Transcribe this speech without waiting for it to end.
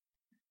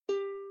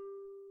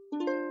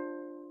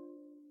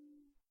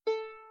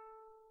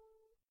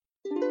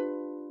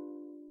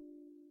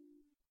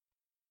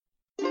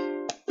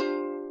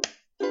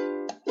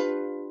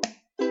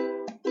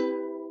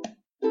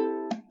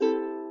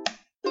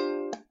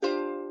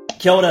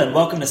Kia ora and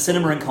welcome to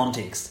Cinema in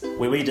Context,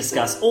 where we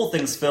discuss all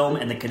things film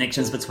and the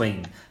connections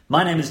between.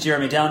 My name is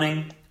Jeremy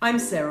Downing. I'm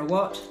Sarah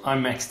Watt.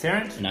 I'm Max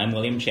Tarrant. And I'm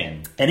William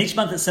Chen. And each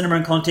month at Cinema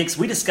in Context,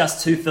 we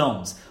discuss two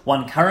films,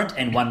 one current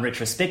and one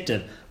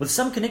retrospective, with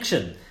some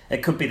connection.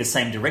 It could be the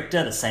same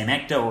director, the same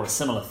actor, or a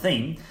similar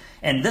theme.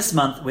 And this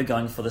month, we're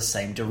going for the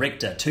same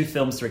director. Two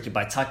films directed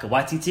by Taika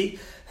Waititi,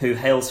 who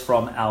hails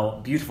from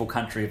our beautiful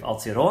country of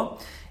Aotearoa.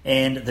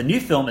 And the new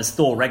film is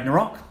Thor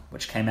Ragnarok,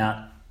 which came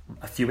out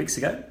a few weeks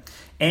ago.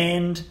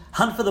 And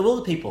Hunt for the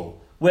Wilderpeople,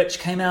 which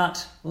came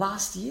out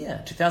last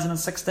year,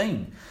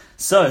 2016.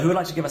 So, who would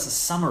like to give us a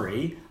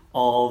summary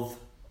of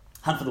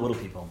Hunt for the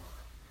Wilderpeople?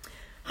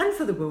 Hunt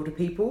for the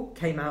Wilderpeople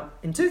came out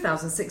in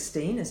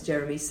 2016, as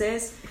Jeremy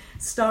says,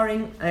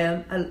 starring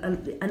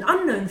an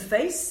unknown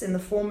face in the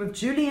form of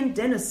Julian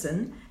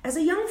Dennison as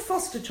a young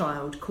foster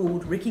child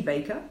called Ricky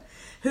Baker,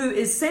 who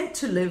is sent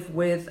to live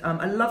with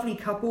a lovely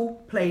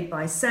couple played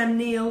by Sam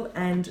Neill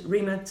and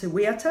Rima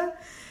Tewiata,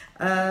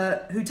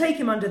 who take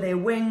him under their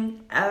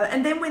wing.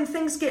 And then when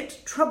things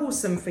get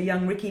troublesome for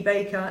young Ricky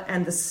Baker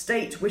and the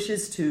state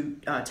wishes to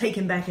take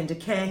him back into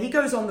care, he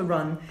goes on the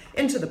run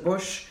into the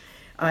bush.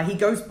 He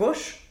goes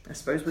bush, I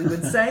suppose we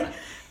would say,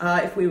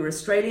 if we were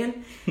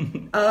Australian,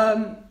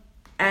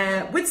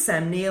 with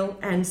Sam Neill.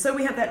 And so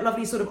we have that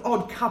lovely sort of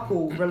odd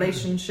couple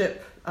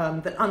relationship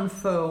that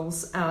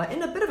unfurls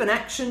in a bit of an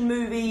action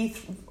movie,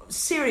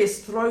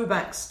 serious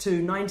throwbacks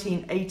to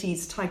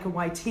 1980s Taika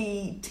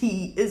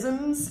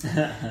Waititi-isms,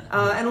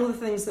 and all the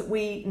things that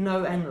we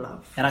know and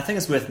love. And I think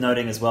it's worth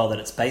noting as well that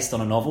it's based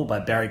on a novel by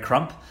Barry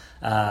Crump.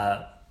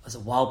 Was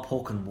it Wild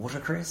Pork and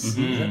Watercress?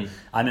 Mm-hmm.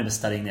 I remember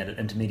studying that at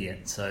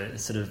intermediate, so it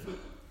sort of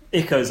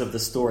echoes of the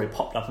story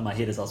popped up in my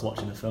head as I was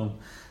watching the film.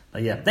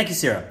 But yeah, thank you,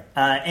 Sarah.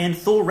 And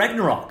Thor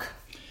Ragnarok.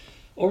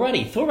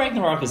 Alrighty, Thor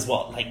Ragnarok is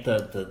what, like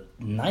the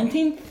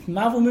 19th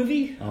Marvel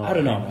movie? I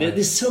don't know.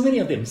 There's so many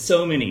of them,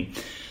 so many.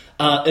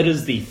 It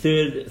is the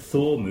third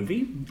Thor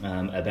movie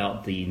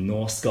about the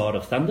Norse god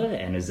of thunder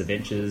and his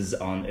adventures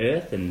on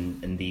Earth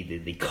and in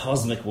the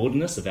cosmic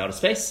wilderness of outer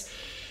space.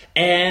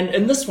 And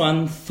in this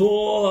one,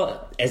 Thor,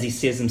 as he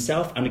says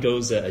himself,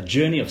 undergoes a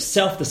journey of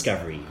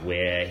self-discovery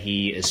where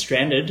he is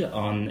stranded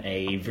on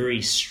a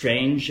very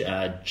strange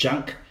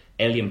junk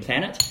alien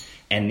planet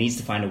and needs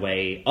to find a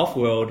way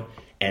off-world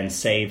and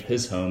save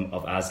his home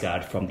of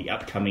Asgard from the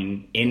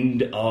upcoming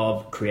end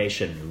of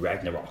creation,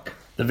 Ragnarok.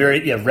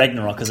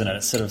 Ragnarok, isn't it?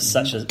 It's sort of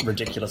such a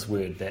ridiculous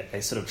word that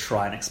they sort of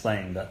try and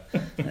explain, but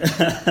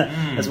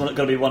it's got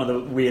to be one of the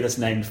weirdest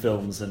named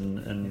films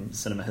in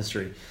cinema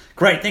history.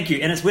 Great, thank you.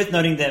 And it's worth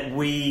noting that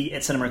we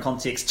at Cinema in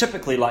Context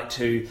typically like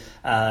to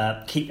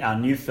keep our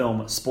new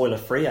film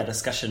spoiler-free, our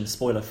discussion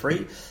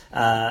spoiler-free,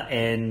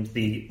 and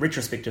the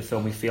retrospective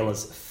film we feel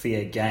is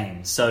fair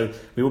game. So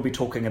we will be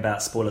talking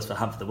about spoilers for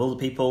Hunt for the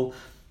Wilderpeople.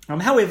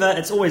 However,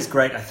 it's always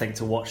great, I think,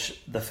 to watch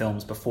the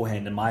films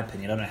beforehand, in my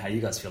opinion. I don't know how you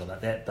guys feel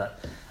about that,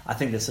 but I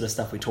think the sort of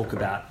stuff we talk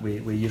about,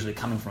 we're usually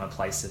coming from a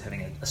place of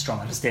having a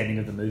strong understanding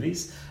of the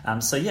movies.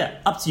 So yeah,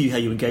 up to you how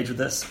you engage with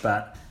this,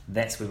 but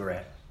that's where we're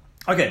at.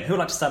 Okay, who would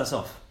like to start us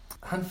off?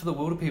 Hunt for the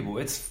Wilderpeople.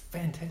 It's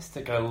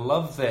fantastic. I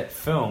love that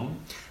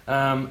film.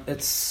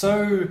 It's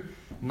so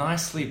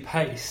nicely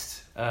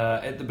paced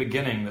at the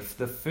beginning.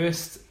 The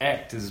first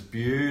act is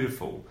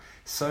beautiful,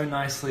 so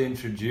nicely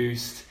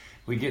introduced.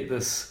 We get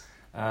this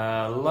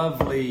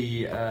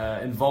lovely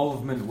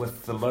involvement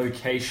with the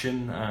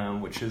location,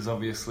 which is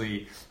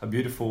obviously a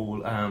beautiful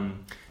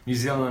New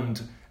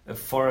Zealand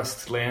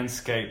forest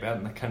landscape out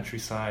in the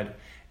countryside,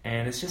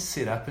 and it's just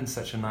set up in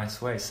such a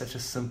nice way, such a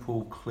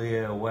simple,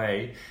 clear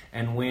way.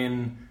 And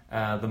when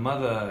the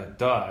mother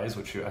dies,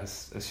 which I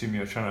assume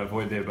you're trying to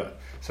avoid there, but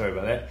sorry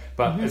about that,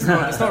 but it's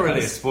not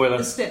really a spoiler.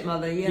 The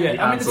stepmother, I mean,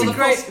 it's a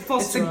great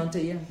foster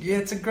auntie, yeah,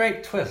 it's a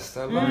great twist.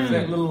 I love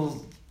that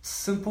little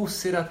simple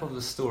setup of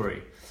the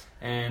story.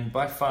 And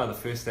by far the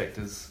first act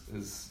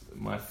is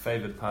my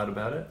favourite part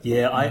about it.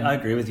 Yeah, I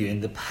agree with you. And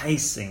the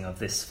pacing of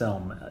this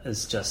film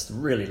is just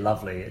really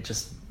lovely. It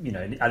just,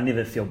 I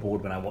never feel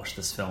bored when I watch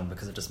this film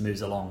because it just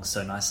moves along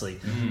so nicely.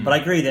 Mm. But I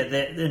agree that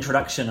the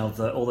introduction of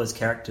all those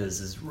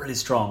characters is really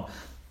strong.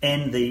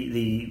 And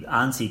the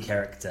auntie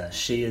character,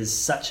 she is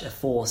such a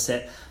force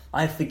that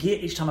I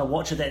forget each time I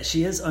watch her that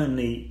she is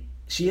only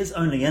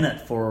in it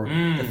for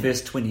the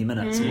first 20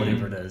 minutes or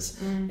whatever it is.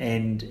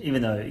 And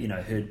even though,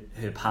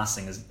 her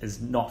passing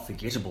is not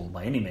forgettable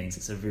by any means,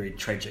 it's a very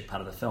tragic part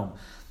of the film.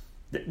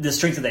 The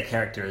strength of that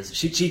character is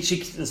she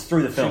is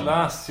through the film. She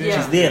lasts,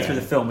 She's there through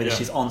the film, whether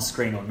she's on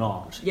screen or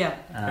not. Yeah.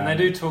 And they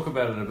do talk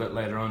about it a bit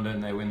later on,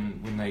 don't they,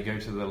 when they go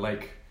to the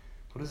lake.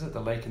 What is it,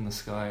 the lake in the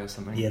sky or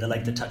something? Yeah, the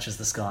lake that touches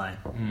the sky,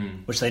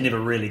 which they never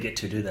really get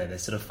to, do they? They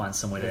sort of find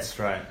somewhere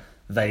that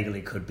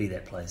vaguely could be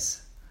that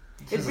place.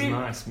 It's a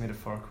nice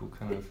metaphorical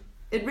kind of...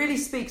 It really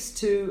speaks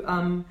to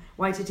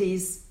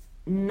Waititi's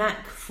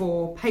knack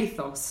for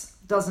pathos,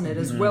 doesn't it?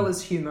 As well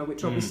as humour,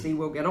 which obviously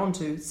we'll get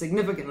onto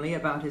significantly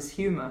about his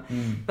humour.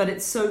 But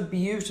it's so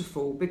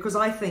beautiful because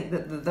I think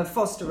that the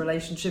foster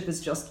relationship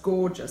is just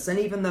gorgeous. And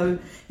even though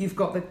you've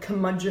got the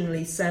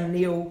curmudgeonly Sam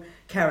Neill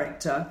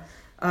character,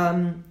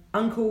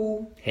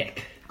 Uncle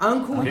Heck.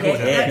 Uncle Heck,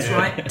 that's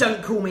right,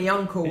 don't call me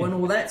uncle, and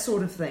all that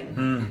sort of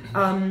thing.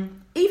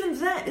 Even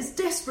that is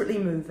desperately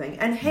moving,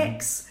 and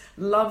Heck's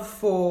love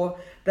for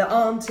the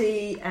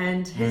auntie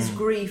and his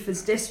grief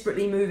is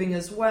desperately moving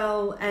as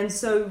well. And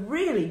so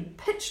really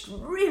pitched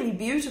really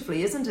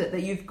beautifully, isn't it,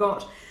 that you've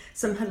got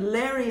some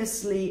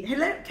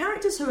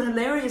characters who are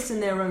hilarious in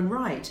their own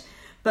right,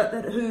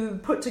 but who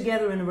put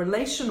together in a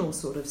relational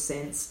sort of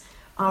sense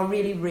are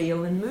really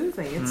real and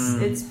moving.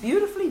 It's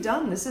beautifully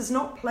done. This is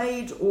not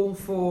played all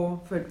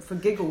for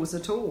giggles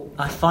at all.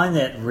 I find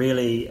that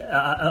really...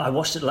 I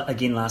watched it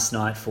again last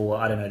night for,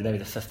 I don't know, maybe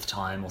the 5th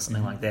time or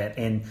something like that.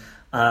 And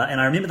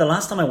I remember the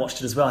last time I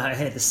watched it as well, I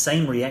had the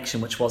same reaction,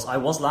 which was I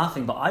was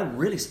laughing, but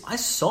I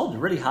sobbed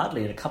really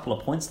hardly at a couple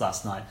of points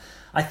last night.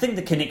 I think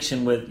the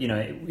connection with,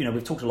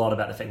 we've talked a lot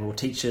about the fact we're all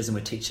teachers and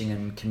we're teaching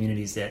in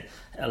communities that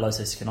are low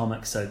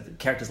socioeconomic. So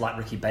characters like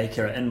Ricky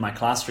Baker are in my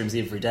classrooms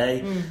every day.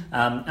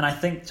 And I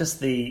think just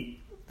the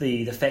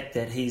fact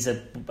that he's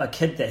a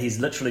kid that he's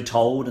literally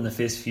told in the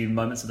first few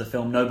moments of the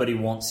film, nobody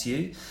wants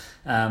you.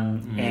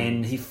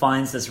 And he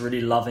finds this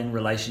really loving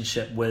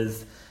relationship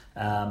with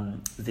the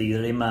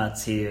Rema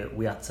Te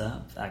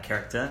Wiata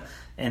character.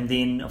 And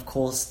then, of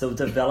course, the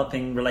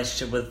developing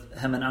relationship with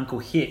him and Uncle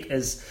Heck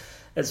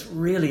it's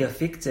really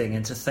affecting,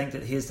 and to think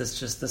that here's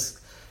this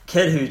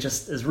kid who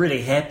just is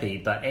really happy,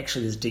 but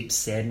actually there's deep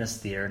sadness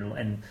there.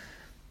 And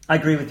I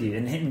agree with you.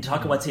 In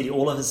Taika Waititi,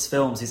 all of his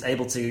films, he's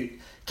able to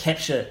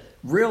capture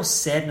real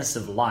sadness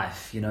of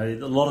life. A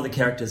lot of the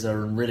characters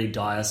are in really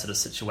dire sort of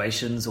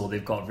situations, or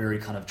they've got very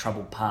kind of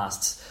troubled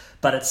pasts.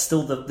 But it's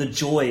still the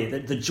joy.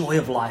 The joy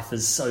of life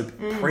is so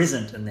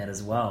present in that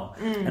as well.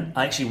 And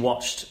I actually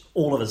watched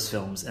all of his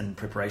films in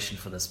preparation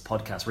for this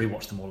podcast.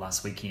 Rewatched them all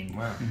last weekend.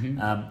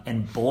 Wow.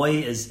 And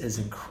Boy is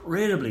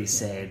incredibly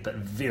sad, but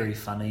very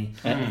funny.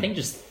 I think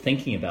just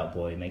thinking about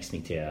Boy makes me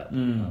tear up.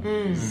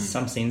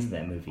 Some scenes in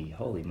that movie,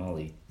 holy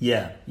moly.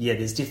 Yeah.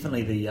 There's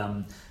definitely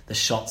the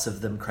shots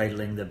of them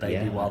cradling the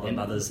baby while the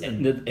mother's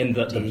and the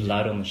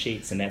blood on the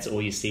sheets, and that's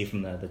all you see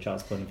from the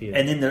child's point of view.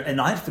 And then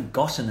and I'd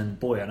forgotten in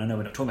Boy, and I know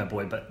we're not talking about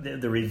Boy, but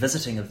the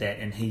revisiting of that,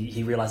 and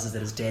he realizes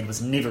that his dad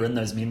was never in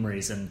those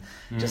memories, and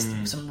just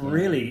some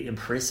really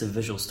impressive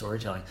visual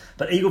storytelling.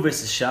 But Eagle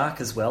versus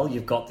Shark as well,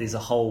 there's a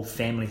whole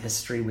family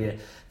history where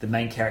the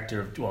main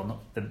character one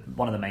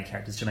of the main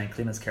characters, Jermaine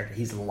Clement's character,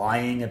 he's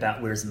lying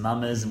about where his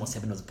mum is and what's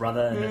happened to his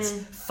brother, and it's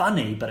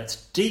funny, but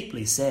it's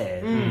deeply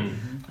sad.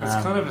 It's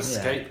kind of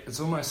escape. It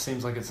almost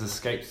seems like it's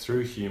escaped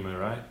through humour,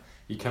 right?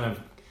 You kind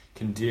of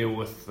can deal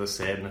with the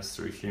sadness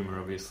through humour,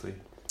 obviously.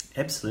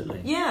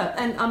 Absolutely. Yeah,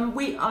 and I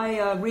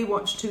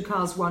rewatched Two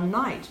Cars One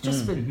Night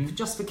just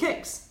for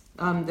kicks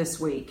this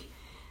week.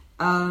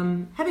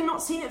 Having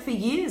not seen it for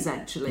years,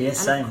 actually. Yeah,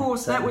 same, of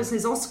course, same. that was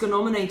his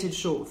Oscar-nominated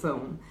short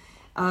film.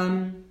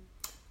 And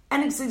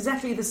it's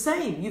exactly the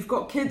same. You've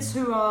got kids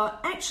who are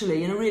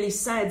actually in a really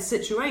sad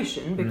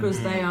situation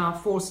because they are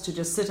forced to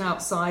just sit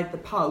outside the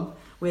pub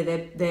where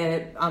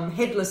their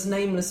headless,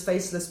 nameless,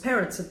 faceless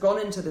parents have gone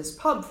into this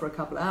pub for a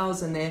couple of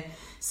hours, and they're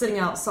sitting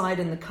outside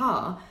in the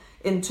car,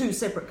 in two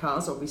separate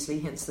cars,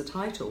 obviously, hence the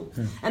title.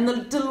 And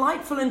the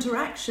delightful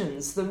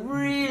interactions, the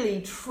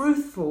really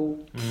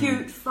truthful,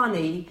 cute,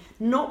 funny,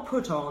 not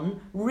put on,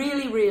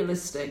 really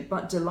realistic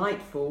but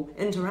delightful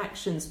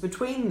interactions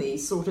between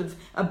these sort of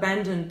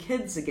abandoned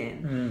kids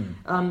again.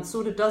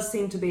 Sort of does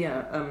seem to be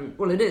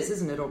it is,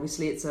 isn't it?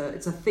 Obviously, it's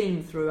a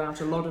theme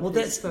throughout a lot of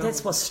these films.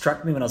 That's what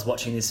struck me when I was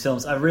watching these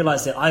films. I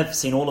realised that I've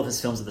seen all of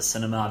his films at the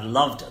cinema. I've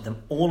loved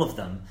them, all of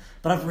them.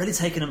 But I've really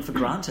taken him for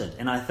granted.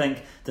 And I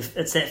think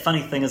it's that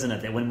funny thing, isn't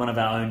it, that when one of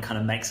our own kind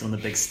of makes it on the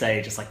big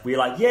stage, it's like, we're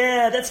like,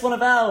 yeah, that's one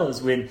of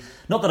ours.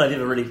 Not that I've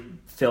ever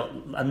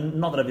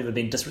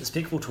been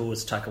disrespectful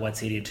towards Taika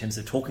Waititi in terms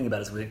of talking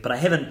about his work, but I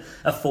haven't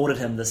afforded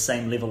him the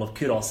same level of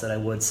kudos that I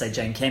would, say,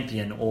 Jane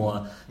Campion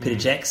or Peter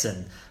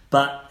Jackson.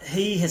 But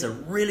he has a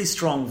really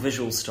strong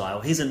visual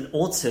style. He's an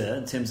auteur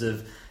in terms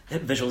of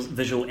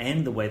visual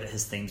and the way that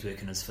his themes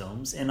work in his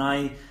films. And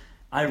I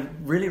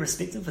really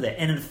respect him for that.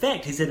 And in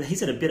fact, he's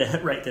had a better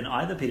hit rate than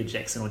either Peter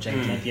Jackson or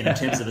Jane Campion in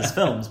terms of his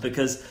films,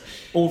 because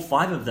all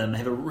 5 of them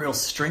have a real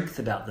strength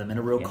about them and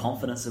a real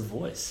confidence of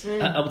voice.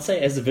 I would say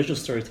as a visual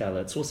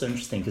storyteller, it's also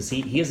interesting because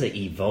he is an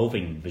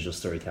evolving visual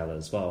storyteller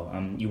as well.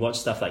 You watch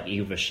stuff like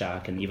Eagle vs.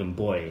 Shark and even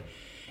Boy,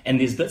 and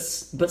there's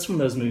bits from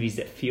those movies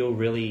that feel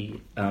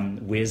really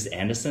Wes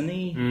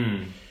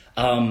Anderson-y.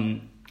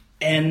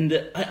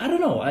 And I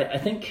don't know, I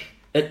think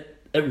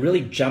it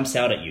really jumps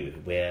out at you,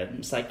 where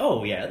it's like,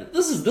 oh yeah,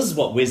 this is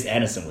what Wes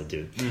Anderson would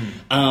do.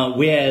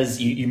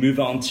 Whereas you move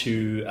on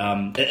to,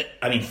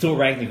 Thor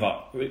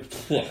Ragnarok.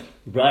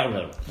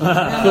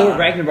 Thor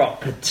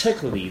Ragnarok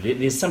particularly,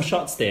 there's some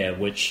shots there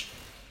which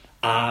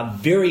are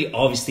very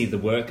obviously the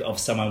work of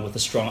someone with a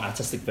strong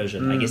artistic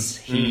vision. I guess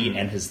he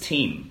and his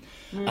team.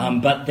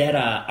 But that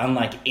are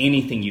unlike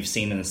anything you've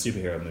seen in a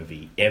superhero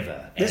movie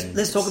ever.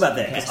 Let's talk about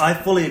that, because I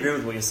fully agree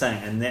with what you're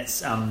saying, and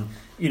that's I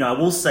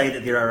will say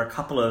that there are a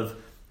couple of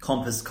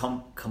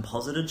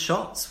composited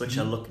shots, which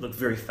are look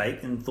very fake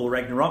in Thor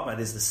Ragnarok. Like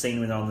there's the scene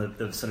where they're on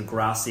the sort of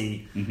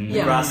grassy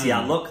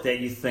outlook that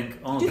you think,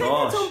 oh Do you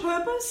gosh. think that's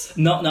on purpose?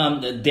 No,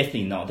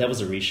 definitely not. That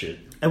was a reshoot.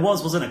 It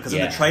was, wasn't it? Because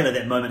in the trailer,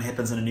 that moment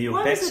happens in a New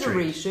York Why back was it a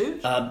street.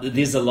 reshoot?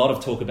 There's a lot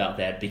of talk about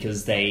that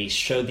because they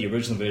showed the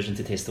original version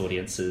to test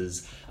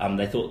audiences.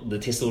 They thought the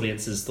test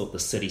audiences thought the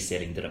city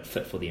setting didn't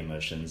fit for the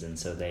emotions, and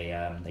so they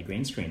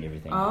green screened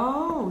everything.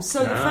 Oh, so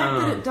the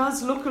fact that it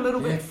does look a little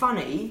bit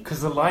funny,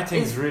 because the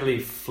lighting's really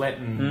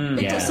flattened.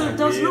 so it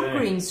does look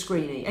green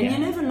screeny, and Yeah. you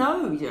never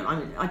know. You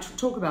know, I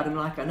talk about him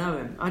like I know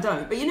him. I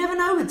don't, but you never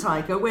know with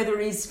Taika whether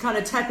he's kind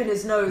of tapping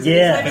his nose and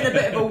he's having a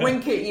bit of a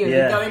wink at you,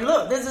 and going,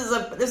 "Look, this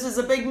is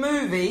a big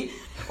movie,"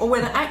 or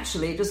whether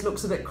actually it just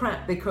looks a bit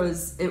crap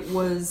because it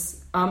was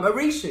a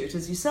reshoot,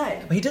 as you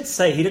say. He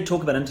did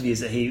talk about interviews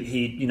that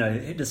he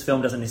this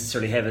film doesn't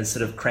necessarily have a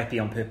sort of crappy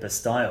on purpose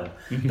style,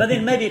 but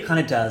then maybe it kind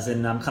of does,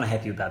 and I'm kind of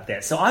happy about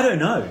that. So I don't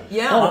know.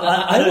 Yeah,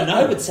 I don't know.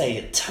 I would say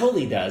it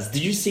totally does.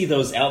 Did you see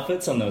those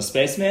outfits on those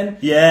spacemen?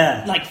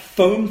 Yeah, Like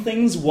foam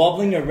things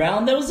wobbling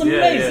around. That was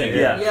amazing.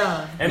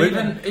 Yeah. And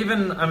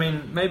even I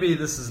mean, maybe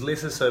this is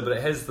lesser so, but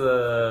it has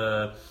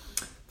the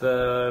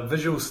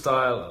visual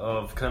style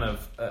of kind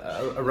of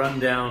a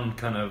rundown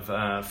kind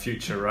of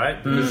future,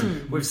 right? Because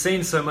we've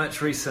seen so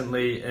much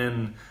recently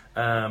in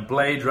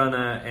Blade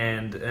Runner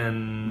and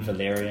in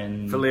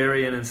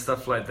Valerian and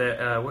stuff like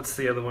that. What's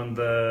the other one?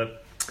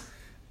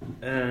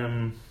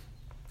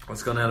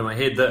 What's gone out of my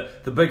head?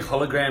 The big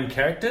hologram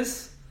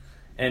characters.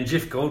 And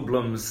Jeff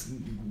Goldblum's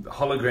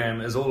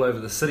hologram is all over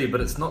the city, but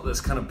it's not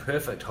this kind of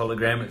perfect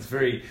hologram. It's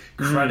very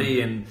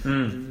cruddy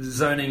and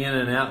zoning in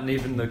and out, and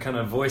even the kind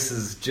of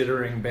voices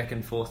jittering back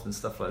and forth and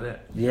stuff like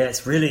that. Yeah,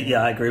 it's really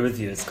I agree with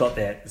you. It's got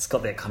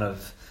that kind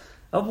of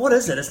what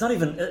is it? It's not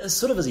even. It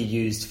sort of is a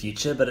used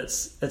future, but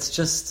it's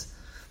just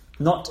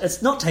not.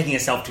 It's not taking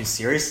itself too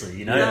seriously.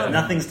 You know,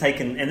 nothing's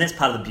taken, and that's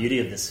part of the beauty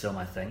of this film.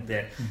 I think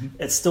that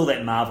it's still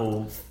that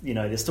Marvel. You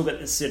know, there's still got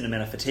a certain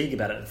amount of fatigue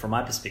about it from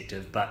my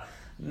perspective, but.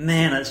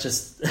 Man, it's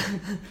just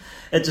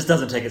it just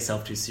doesn't take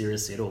itself too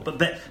seriously at all. But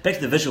back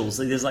to the visuals,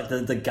 there's like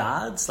the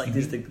guards, like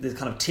there's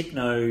kind of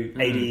techno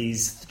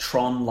 80s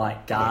Tron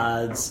like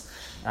guards.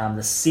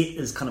 The set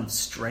is kind of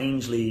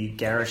strangely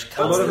garish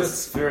colours. A lot of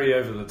it's very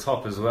over the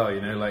top as well, you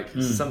know, like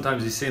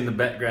sometimes you see in the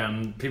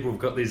background people have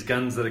got these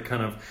guns that are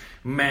kind of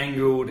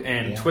mangled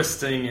and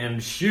twisting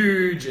and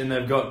huge, and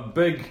they've got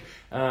big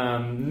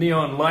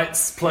neon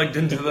lights plugged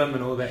into them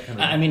and all that kind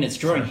of I mean, it's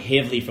drawing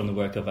heavily from the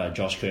work of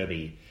Josh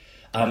Kirby.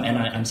 And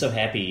I'm so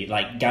happy.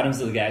 Like,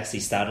 Guardians of the Galaxy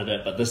started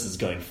it, but this is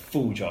going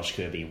full Josh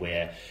Kirby,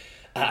 where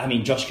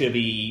Josh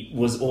Kirby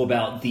was all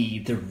about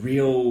the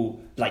real,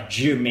 like,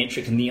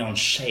 geometric neon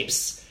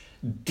shapes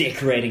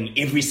decorating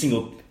every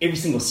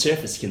single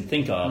surface you can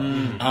think of.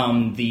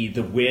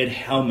 The weird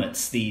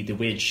helmets, the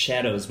weird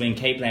shadows. When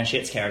Cate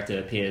Blanchett's character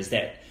appears,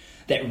 that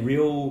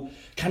real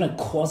kind of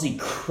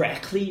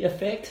quasi-crackly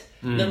effect.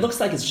 It looks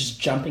like it's just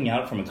jumping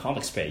out from a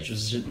comics page.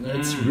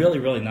 It's really,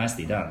 really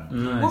nicely done.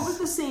 Nice. What were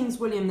the scenes,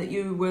 William, that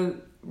you were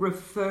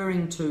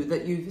referring to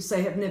that you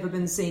say have never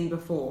been seen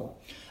before?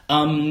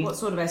 What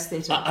sort of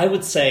aesthetic? I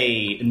would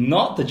say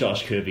not the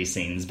Josh Kirby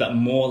scenes, but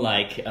more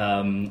like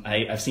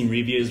I've seen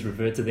reviews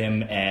refer to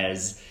them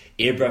as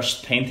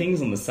airbrushed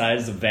paintings on the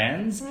sides of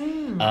vans.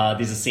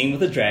 There's a scene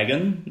with a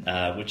dragon,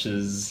 which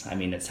is, I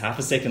mean, it's half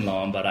a second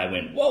long, but I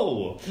went,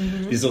 whoa!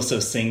 There's also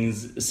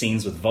scenes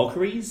with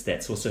Valkyries.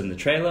 That's also in the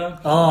trailer.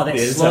 Oh,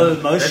 that's slow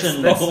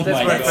motion. That's Oh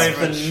my my God.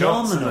 favourite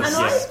shots. Phenomenal. And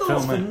I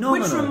thought, phenomenal.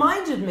 which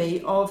reminded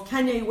me of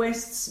Kanye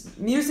West's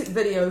music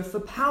video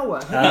for Power.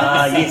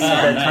 Yes,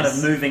 the Nice. kind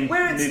of moving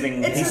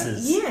it's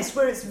pieces.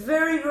 where it's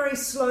very, very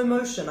slow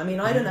motion. I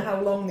mean, I don't know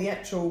how long the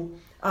actual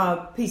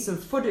piece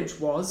of footage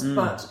was,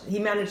 but he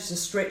managed to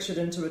stretch it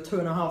into a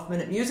 2.5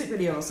 minute music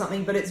video or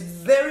something. But it's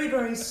very,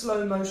 very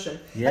slow motion,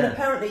 and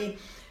apparently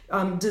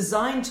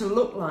designed to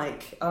look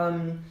like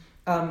I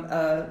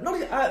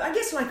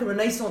guess like a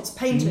Renaissance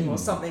painting or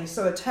something.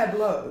 So a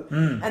tableau,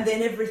 and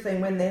then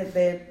everything when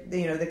they're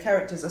the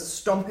characters are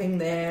stomping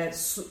their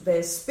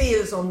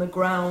spears on the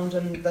ground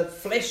and the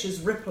flesh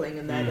is rippling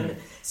and that. And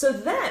so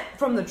that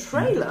from the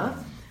trailer.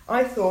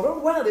 I thought, oh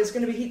wow, there's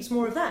going to be heaps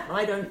more of that.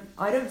 I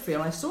don't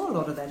feel I saw a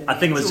lot of that. I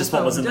think it was just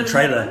what was in the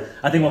trailer.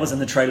 I think what was in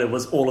the trailer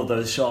was all of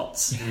those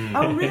shots.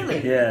 Oh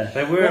really? Yeah,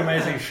 They were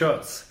amazing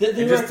shots. And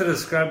just to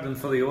describe them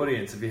for the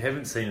audience, if you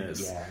haven't seen it,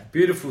 it's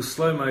beautiful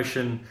slow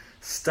motion,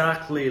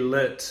 starkly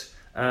lit,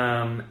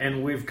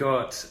 and we've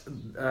got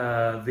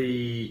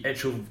the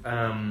actual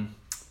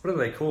what are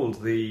they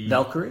called? The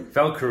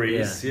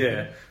Valkyries,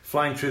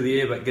 flying through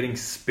the air but getting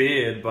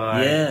speared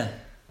by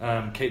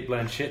Cate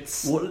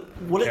Blanchett's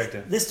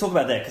character. Let's talk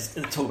about that, because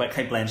talk about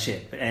Cate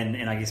Blanchett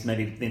and I guess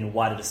maybe then a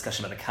wider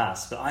discussion about the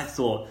cast. But I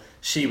thought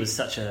she was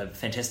such a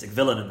fantastic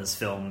villain in this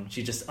film.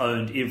 She just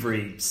owned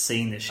every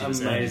scene that she was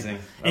amazing.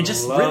 in. And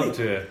just loved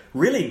her.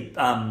 Really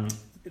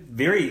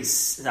very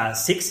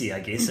sexy, I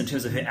guess, in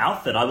terms of her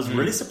outfit. I was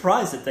really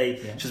surprised that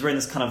she was wearing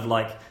this kind of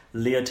like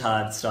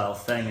leotard style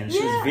thing, and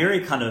she was very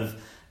kind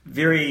of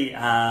very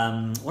what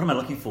am I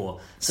looking for?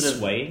 Sort of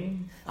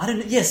Swaying? I don't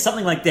know. Yeah,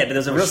 something like that. But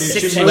there's a real She-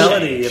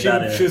 sexuality she-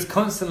 about it. She was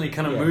constantly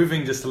kind of Yeah.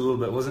 moving just a little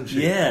bit, wasn't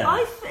she?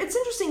 Yeah. It's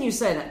interesting you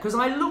say that because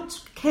I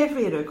looked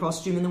carefully at her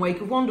costume in the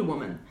wake of Wonder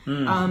Woman,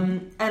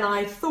 and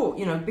I thought,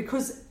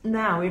 because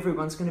now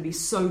everyone's going to be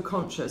so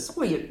conscious.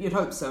 Well, you'd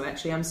hope so.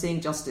 Actually, I'm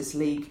seeing Justice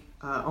League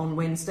on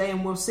Wednesday,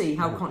 and we'll see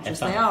how conscious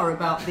have they fun. are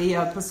about the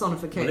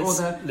personification or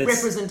the let's-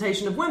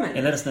 representation of women.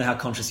 And let us know how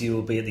conscious you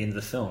will be at the end of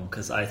the film,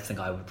 because I think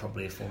I would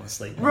probably have fallen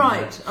asleep.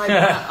 Right,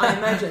 I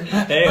imagine.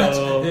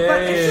 Hey-o.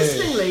 But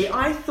interestingly,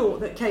 I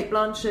thought that Kate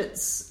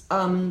Blanchett's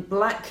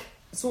black,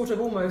 sort of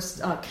almost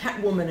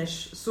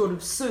Catwomanish sort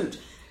of suit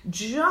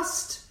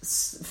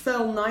just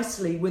fell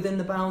nicely within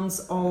the bounds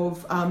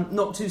of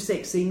not too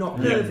sexy, not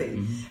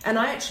pervy. And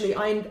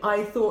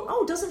I thought,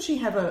 oh, doesn't she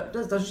have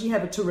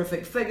a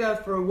terrific figure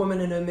for a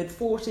woman in her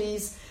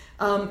mid-40s?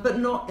 But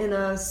not in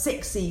a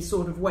sexy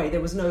sort of way.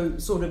 There was no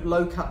sort of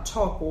low-cut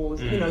top or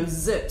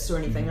zips or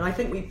anything. And I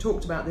think we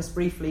talked about this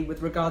briefly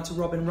with regard to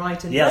Robin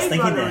Wright and Yeah, I was Blade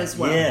thinking Runner that. as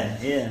well.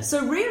 Yeah.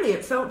 So really,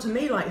 it felt to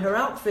me like her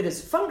outfit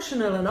is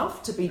functional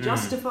enough to be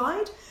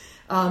justified.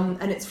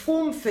 And it's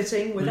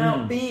form-fitting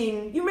without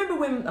being... You remember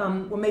when...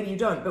 well, maybe you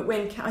don't, but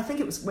I think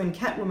it was when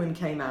Catwoman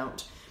came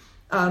out.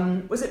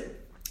 Was it...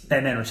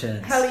 Batman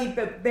Returns. Halle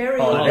Berry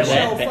Oh, or that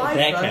Michelle Catwoman.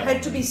 Pfeiffer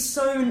had to be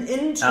sewn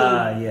into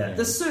yeah.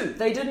 the suit.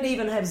 They didn't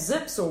even have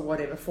zips or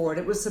whatever for it.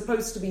 It was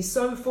supposed to be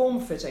so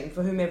form-fitting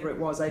for whomever it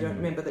was. I don't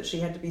remember that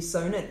she had to be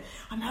sewn in.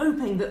 I'm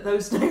hoping that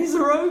those days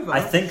are over. I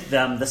think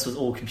this was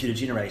all computer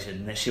generated,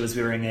 and that she was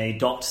wearing a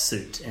docked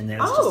suit, and that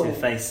was just her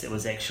face that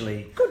was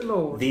actually Good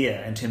Lord.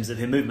 there in terms of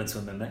her movements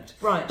were mimicked.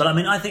 Right. But I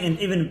mean, I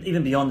think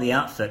even beyond the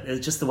outfit,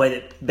 it's just the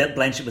way that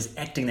Blanchett was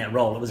acting that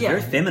role. It was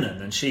very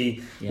feminine, and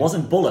she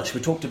wasn't bullish.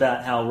 We talked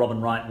about how Robin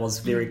Wright was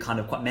very kind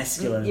of quite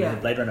masculine in her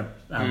Blade Runner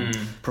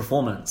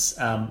performance,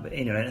 and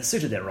it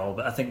suited that role.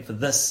 But I think for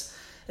this,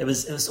 it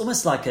was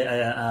almost like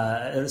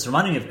it was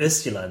reminding me of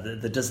Ursula,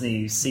 the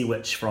Disney sea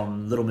witch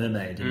from Little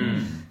Mermaid,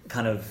 and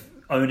kind of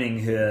owning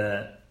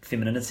her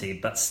femininity,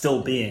 but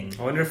still being...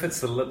 I wonder if it's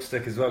the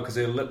lipstick as well, because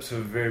her lips were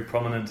very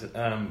prominent.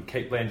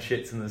 Kate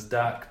Blanchett's in this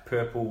dark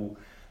purple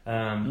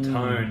tone,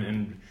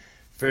 and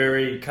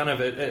very kind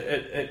of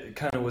it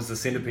kind of was the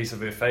centerpiece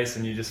of her face,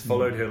 and you just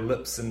followed her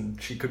lips,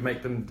 and she could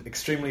make them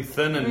extremely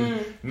thin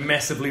and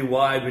massively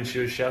wide when she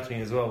was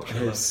shouting as well.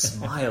 Her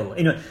smile.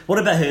 What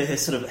about her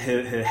sort of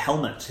her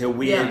helmet, her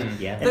weird...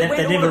 Yeah. And They went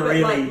that all never a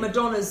bit really... like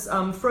Madonna's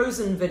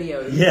Frozen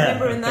video. Yeah.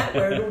 Remember in that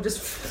where it all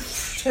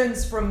just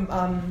turns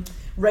from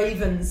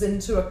ravens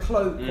into a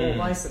cloak or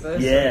vice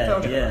versa? It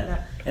felt a bit like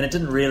that. And it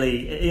didn't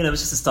really, it was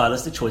just a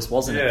stylistic choice,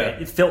 wasn't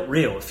it? It felt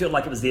real. It felt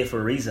like it was there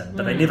for a reason,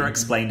 but they never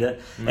explained it.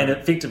 And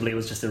effectively, it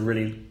was just a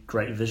really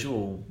great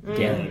visual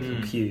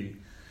cue.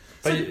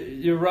 But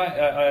you're right.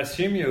 I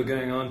assume you were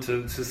going on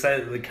to say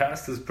that the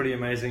cast is pretty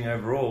amazing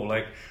overall.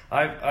 Like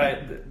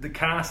the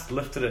cast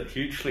lifted it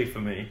hugely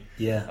for me.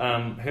 Yeah.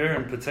 Her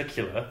in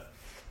particular.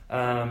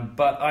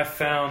 But I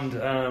found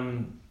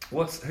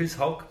who's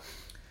Hulk?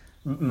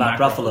 Mark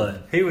Ruffalo,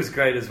 He was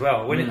great as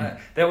well.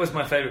 That was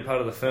my favourite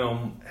part of the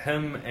film.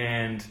 Him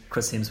and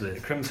Chris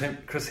Hemsworth.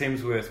 Chris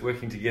Hemsworth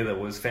working together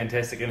was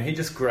fantastic, and he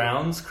just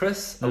grounds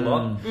Chris a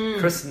lot.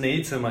 Chris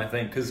needs him, I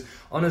think, because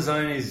on his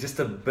own he's just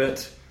a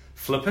bit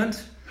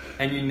flippant,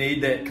 and you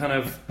need that kind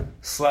of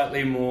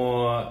slightly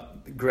more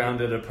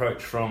grounded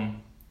approach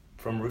from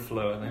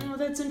Ruffalo, I think. Oh,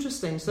 that's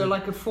interesting. So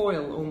like a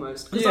foil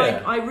almost. Because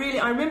Yeah. I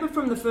remember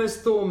from the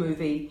first Thor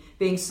movie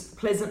being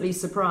pleasantly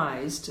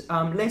surprised,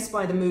 less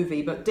by the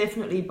movie, but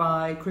definitely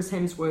by Chris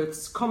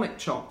Hemsworth's comic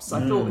chops. I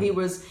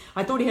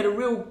thought he had a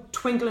real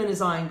twinkle in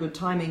his eye and good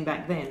timing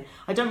back then.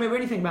 I don't remember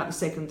anything about the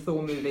second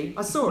Thor movie.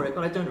 I saw it,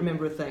 but I don't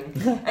remember a thing.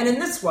 And in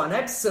this one,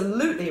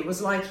 absolutely, it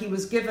was like he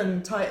was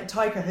given,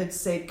 Taika had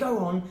said, go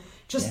on,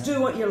 just do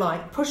what you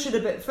like, push it a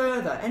bit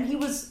further. And he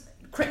was...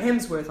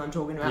 Hemsworth I'm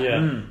talking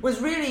about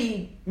was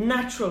really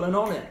natural and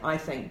on it, I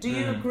think. Do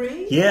you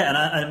agree? Yeah, and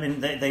I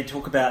mean, they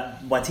talk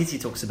about... Waititi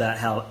talks about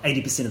how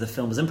 80% of the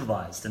film was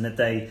improvised and that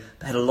they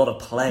had a lot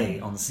of play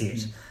on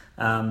set.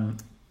 And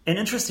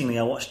interestingly,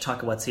 I watched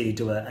Taika Waititi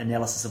do an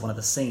analysis of one of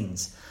the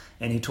scenes,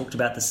 and he talked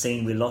about the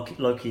scene where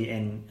Loki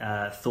and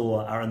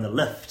Thor are in the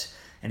lift,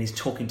 and he's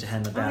talking to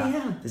him about...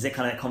 There's that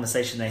kind of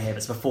conversation they have.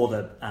 It's before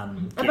the...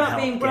 about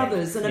being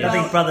brothers and about...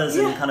 being brothers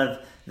and kind of...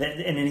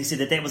 And then he said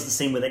that was the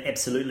scene where they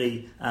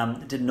absolutely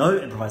did no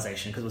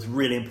improvisation, because it was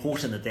really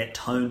important that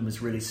tone was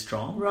really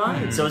strong.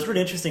 Right. So it's really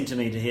interesting to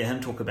me to hear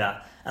him talk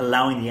about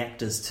allowing the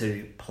actors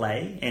to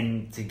play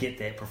and to get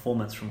that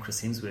performance from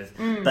Chris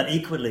Hemsworth. But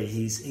equally,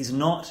 he's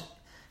not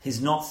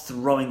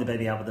throwing the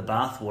baby out with the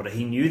bathwater.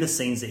 He knew the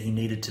scenes that he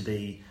needed to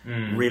be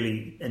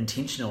really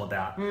intentional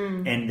about,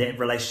 and that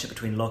relationship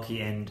between Loki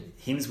and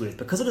Hemsworth,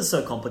 because it is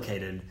so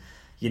complicated.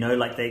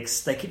 Like they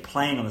keep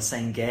playing on the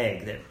same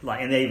gag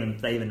and they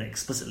even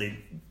explicitly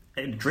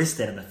address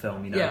that in the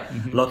film.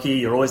 Loki,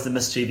 you're always the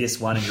mischievous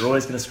one, and you're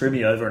always going to screw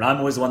me over, and I'm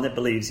always the one that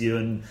believes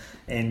you.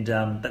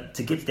 But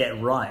to get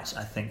that right,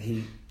 I think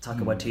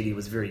Taika Waititi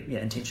was very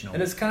intentional.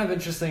 And it's kind of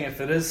interesting,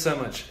 if it is so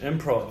much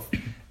improv,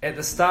 at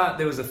the start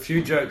there was a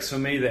few jokes for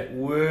me that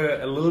were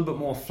a little bit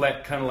more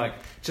flat, kind of like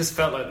just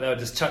felt like they were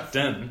just chucked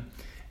in.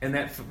 And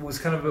that was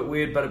kind of a bit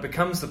weird, but it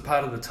becomes the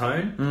part of the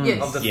tone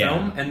of the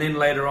film. And then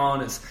later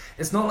on,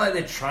 it's not like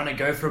they're trying to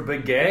go for a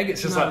big gag.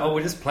 It's just like, oh,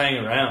 we're just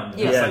playing around.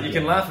 Yeah. It's like, you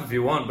can laugh if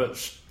you want, but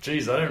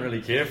geez, I don't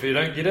really care if you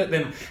don't get it.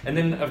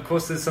 Then of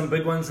course there's some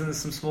big ones and there's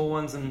some small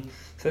ones, and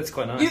so that's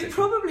quite nice. You've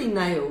probably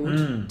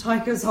nailed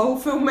Taika's whole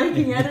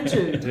filmmaking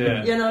attitude.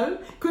 You know,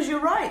 because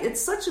you're right.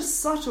 It's such a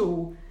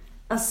subtle.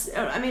 I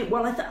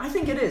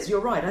think it is.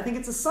 You're right. I think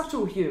it's a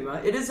subtle humour.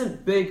 It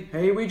isn't big,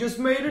 hey, we just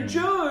made a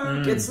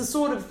joke. It's the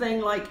sort of thing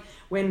like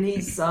when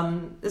he's,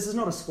 this is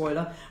not a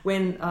spoiler,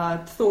 when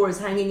Thor is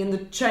hanging in the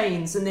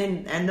chains and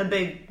the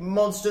big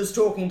monster's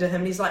talking to him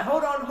and he's like,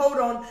 hold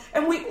on.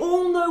 And we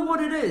all know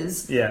what it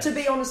is to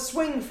be on a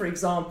swing, for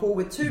example,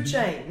 with two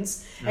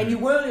chains and you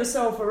whirl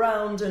yourself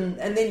around and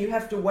then you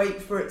have to wait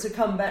for it to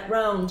come back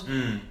round.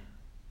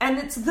 And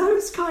it's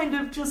those kind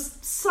of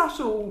just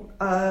subtle,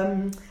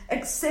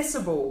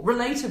 accessible,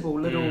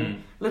 relatable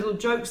little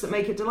jokes that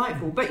make it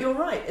delightful. But you're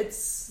right;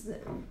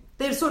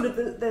 they're sort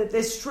of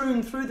they're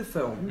strewn through the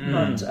film,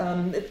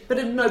 but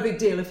it's no big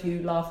deal if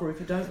you laugh or if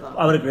you don't laugh.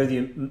 I would agree with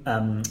you,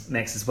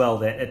 Max, as well.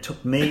 That it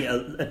took me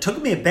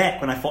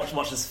aback when I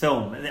watched this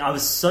film. I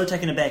was so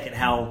taken aback at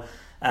how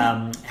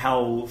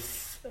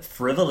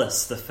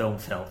frivolous the film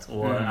felt,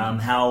 or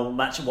how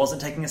much it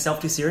wasn't taking itself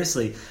too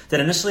seriously,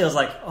 that initially I was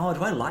like, oh,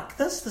 do I like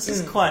this? This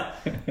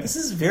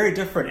is very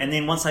different. And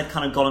then once I'd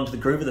kind of got into the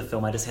groove of the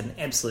film, I just had an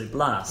absolute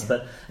blast.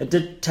 But it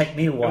did take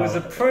me a while. It was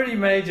a pretty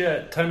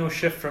major tonal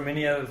shift from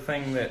any other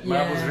thing that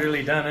Marvel's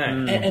really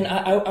done, eh? And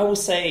I will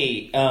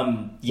say,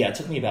 it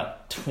took me about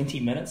 20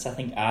 minutes, I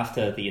think,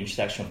 after the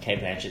introduction of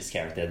Cate Blanchett's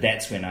character.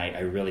 That's when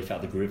I really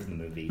felt the groove of the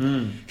movie.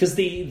 Because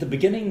the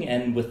beginning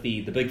and with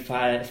the big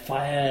fire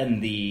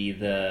and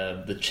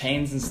the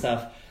chains and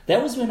stuff,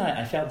 that was when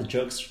I felt the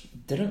jokes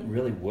didn't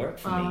really work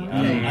for me.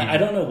 I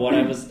don't know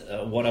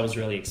what I was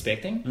really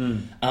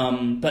expecting,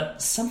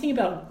 but something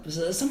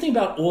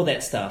about all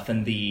that stuff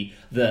and the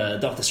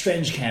Doctor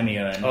Strange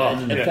cameo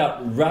and it felt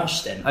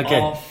rushed and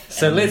off.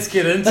 So let's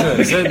get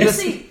into it.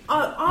 See,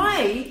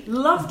 I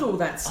loved all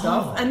that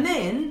stuff, and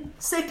then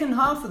second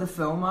half of the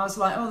film, I was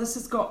like,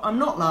 I'm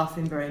not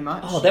laughing very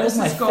much. Oh, that was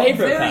my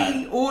favourite part.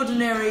 Very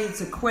ordinary.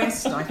 It's a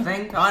quest, I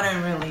think. I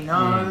don't really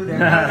know. They're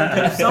going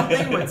to do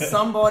something with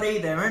somebody.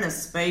 They're in a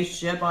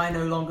spaceship. I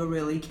no longer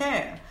really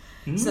care.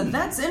 So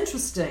that's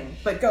interesting.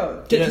 But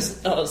go.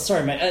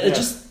 Sorry, mate.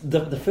 Just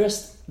the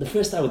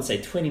first, I would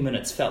say, 20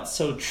 minutes felt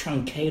so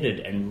truncated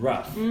and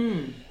rough.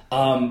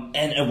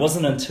 And it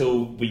wasn't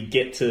until we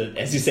get to,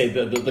 as you say,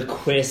 the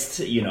quest,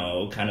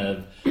 kind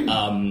of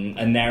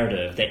a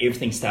narrative, that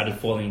everything started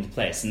falling into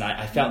place. And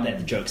I felt that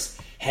the jokes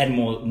had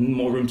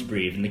more room to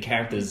breathe, and the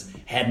characters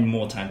had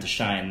more time to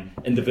shine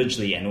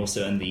individually and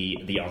also in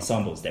the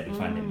ensembles that we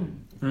find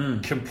them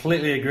in.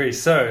 Completely agree.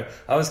 So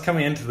I was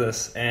coming into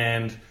this,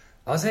 and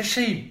I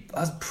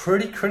was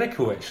pretty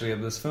critical actually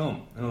of this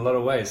film in a lot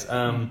of ways.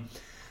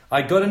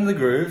 I got into the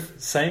groove,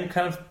 same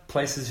kind of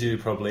place as you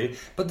probably,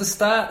 but the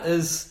start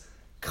is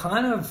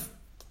kind of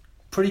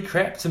pretty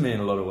crap to me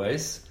in a lot of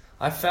ways.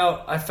 I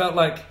felt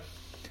like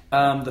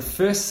the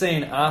first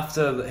scene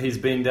after he's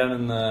been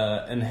down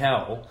in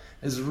hell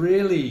is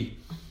really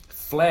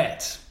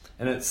flat,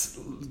 and it's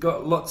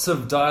got lots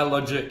of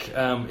dialogic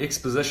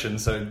exposition,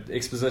 so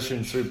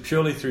exposition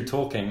purely through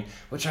talking,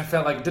 which I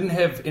felt like didn't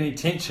have any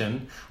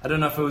tension. I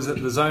don't know if it was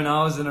at the zone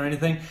I was in or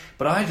anything,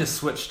 but I just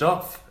switched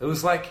off. It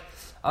was like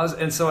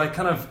so I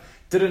kind of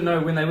didn't know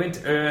when they went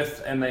to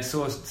Earth and they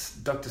saw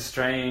Doctor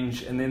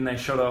Strange, and then they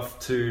shot off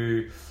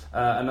to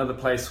another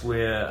place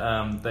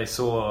where they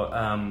saw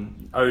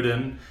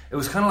Odin. It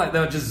was kind of like they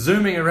were just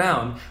zooming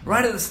around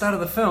right at the start of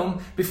the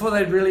film before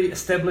they'd really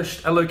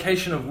established a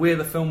location of where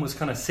the film was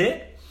kind of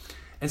set.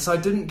 And so I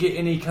didn't get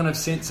any kind of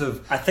sense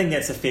of... I think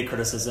that's a fair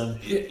criticism.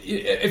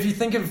 If you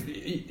think of...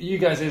 You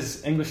guys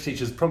as English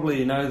teachers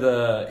probably know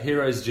the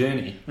hero's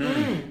journey.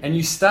 And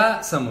you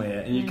start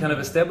somewhere and you kind of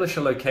establish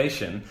a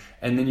location,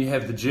 and then you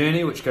have the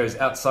journey which goes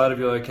outside of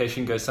your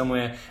location, goes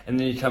somewhere, and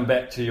then you come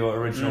back to your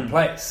original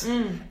place.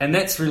 And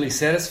that's really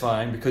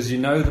satisfying because you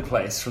know the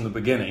place from the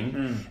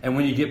beginning. And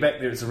when you get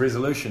back there, it's a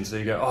resolution. So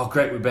you go, oh,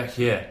 great, we're back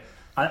here.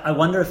 I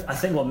wonder if, I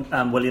think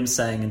what William's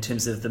saying in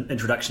terms of the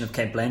introduction of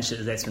Cate Blanchett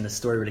is that's when the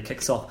story really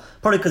kicks off.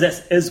 Probably because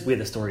that is where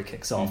the story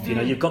kicks off. You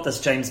know, you've got this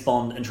James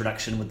Bond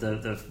introduction with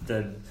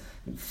the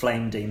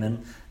flame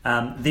demon.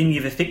 Then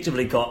you've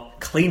effectively got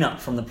cleanup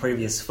from the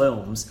previous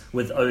films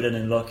with Odin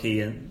and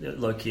Loki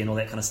and all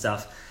that kind of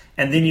stuff.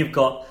 And then you've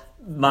got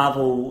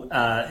Marvel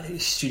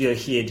studio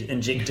head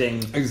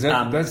injecting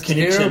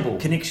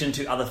connection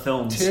to other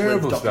films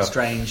with Doctor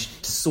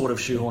Strange to sort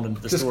of shoehorn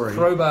into the story. Just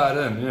crowbarred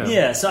in,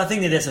 yeah. So I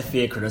think that's a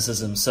fair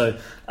criticism. So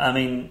I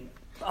mean,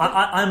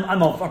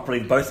 I'm of probably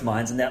both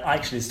minds, and that I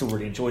actually still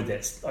really enjoyed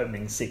that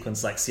opening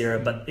sequence like Sarah,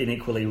 but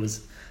inequally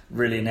was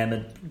really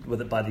enamoured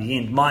with it by the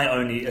end. My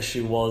only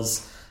issue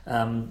was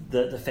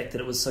the fact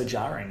that it was so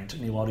jarring. It took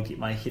me a while to get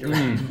my head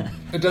around.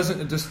 It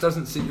just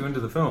doesn't set you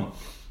into the film.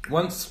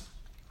 Once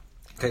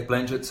Cate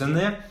Blanchett's in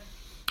there,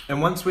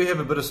 And once we have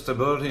a bit of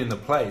stability in the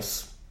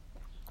place,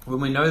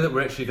 when we know that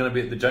we're actually going to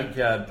be at the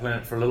Junkyard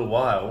Planet for a little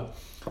while,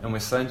 and we're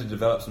starting to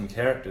develop some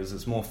characters,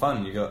 it's more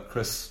fun. You got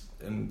Chris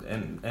and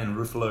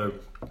Ruffalo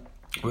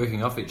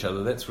working off each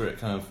other. That's where it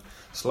kind of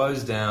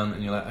slows down,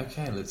 and you're like,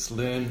 okay, let's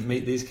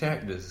meet these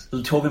characters.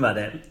 Talking about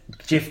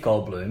that, Jeff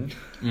Goldblum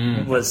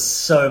was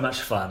so much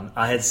fun.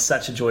 I had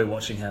such a joy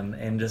watching him,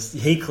 and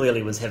he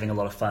clearly was having a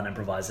lot of fun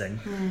improvising.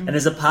 And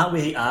there's a part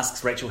where he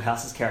asks Rachel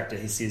House's character,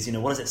 he says,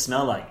 what does it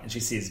smell like? And she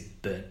says,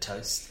 burnt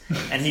toast.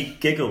 And he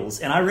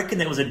giggles, and I reckon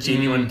that was a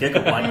genuine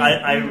giggle. Like,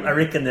 I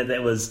reckon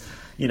that was...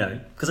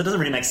 because it doesn't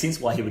really make sense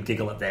why he would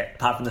giggle at that,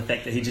 apart from the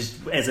fact that he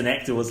just, as an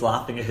actor, was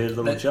laughing at her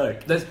little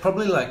joke. That's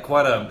probably like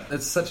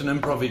it's such an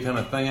improv-y kind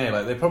of thing, eh?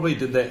 Like, they probably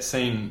did that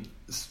scene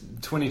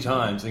 20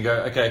 times and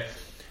go, okay,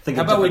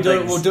 how about we do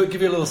it? We'll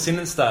give you a little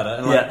sentence starter,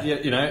 and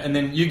and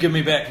then you give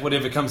me back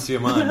whatever comes to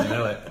your mind.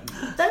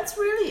 That's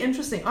really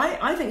interesting.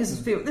 I think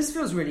this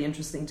feels really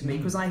interesting to me,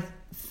 because I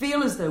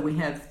feel as though we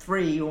have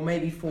 3 or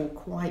maybe 4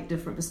 quite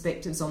different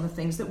perspectives on the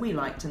things that we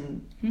liked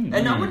and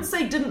I wouldn't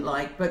say didn't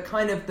like, but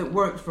kind of that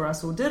worked for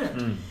us or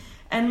didn't.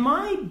 And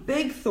my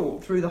big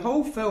thought through the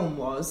whole film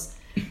was,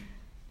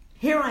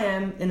 here I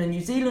am in a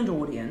New Zealand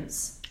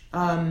audience,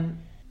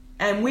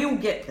 and we all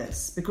get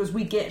this because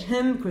we get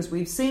him, because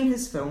we've seen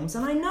his films,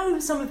 and I know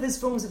some of his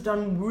films have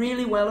done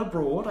really well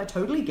abroad. I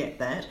totally get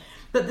that.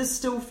 But this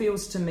still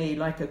feels to me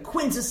like a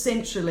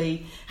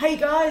quintessentially, hey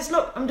guys,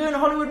 look, I'm doing a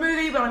Hollywood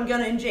movie, but I'm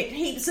going to inject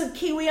heaps of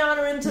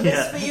Kiwiana into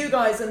this for you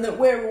guys, and that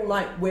we're all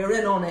like, we're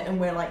in on it,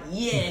 and we're like,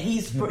 yeah,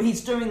 he's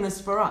doing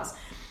this for us.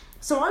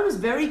 So I was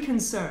very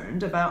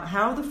concerned about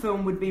how the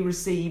film would be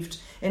received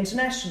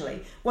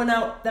internationally. Well,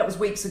 now, that was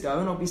weeks ago,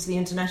 and obviously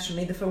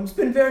internationally the film's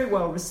been very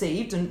well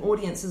received, and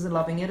audiences are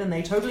loving it, and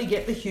they totally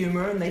get the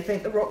humour, and they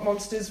think the rock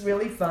monster's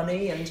really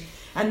funny,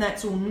 and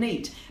that's all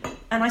neat.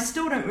 And I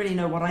still don't really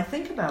know what I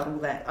think about all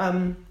that.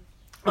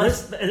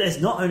 It's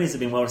not only has it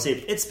been well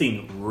received, it's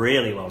been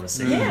really well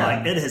received. Yeah.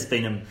 Like, it has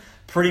been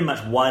pretty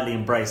much widely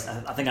embraced.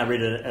 I think I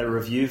read a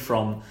review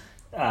from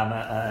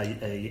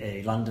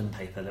a London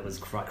paper that was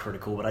quite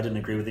critical, but I didn't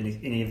agree with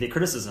any of their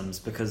criticisms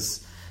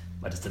because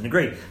I just didn't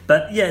agree.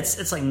 But yeah,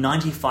 it's like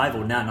 95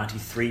 or now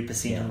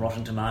 93% on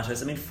Rotten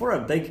Tomatoes. I mean, for a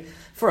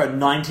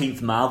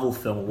 19th Marvel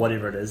film or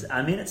whatever it is,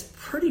 I mean, it's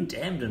pretty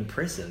damned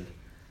impressive.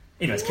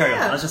 Anyways, carry on.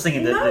 I was just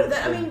thinking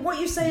that... I mean, what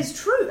you say is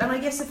true, and I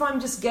guess if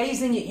I'm just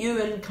gazing at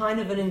you in kind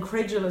of an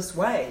incredulous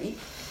way,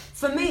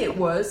 for me it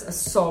was a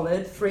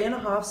solid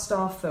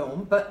 3.5-star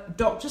film, but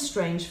Doctor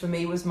Strange for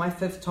me was my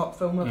 5th top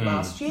film of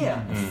last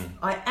year.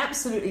 I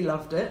absolutely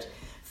loved it.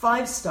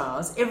 5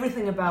 stars.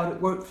 Everything about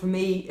it worked for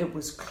me. It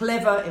was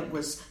clever, it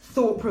was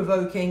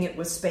thought-provoking, it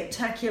was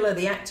spectacular,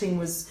 the acting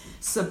was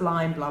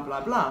sublime, blah,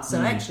 blah, blah. So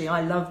actually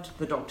I loved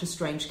the Doctor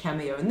Strange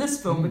cameo in this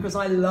film because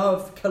I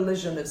love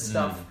collision of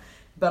stuff.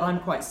 But I'm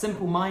quite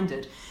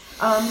simple-minded.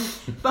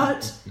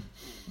 But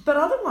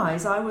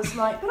otherwise, I was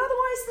like,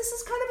 this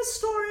is kind of a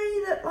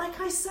story that, like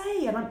I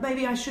say, and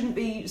maybe I shouldn't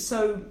be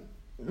so,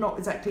 not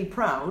exactly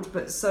proud,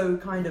 but so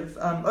kind of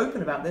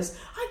open about this.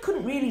 I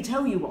couldn't really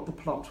tell you what the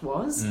plot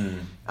was.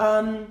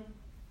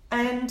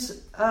 And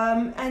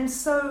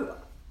so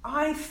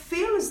I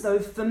feel as though,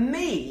 for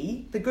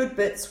me, the good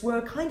bits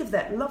were kind of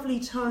that lovely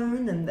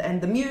tone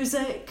and the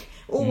music,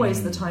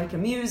 always the Taika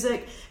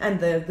music, and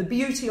the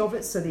beauty of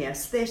it, so the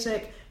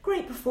aesthetic,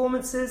 great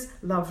performances,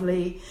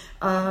 lovely,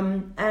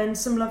 and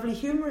some lovely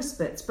humorous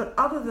bits. But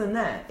other than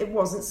that, it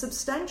wasn't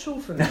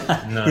substantial for me.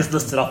 No. He's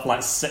listed off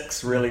like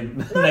 6 really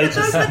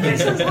major but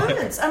there's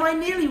components. And I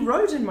nearly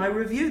wrote in my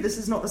review, this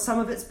is not the sum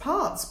of its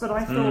parts, but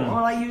I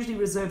thought, I usually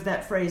reserve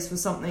that phrase for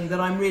something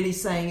that I'm really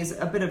saying is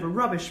a bit of a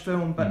rubbish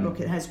film, but look,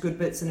 it has good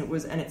bits and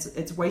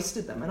it's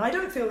wasted them. And I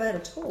don't feel that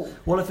at all.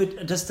 Well, if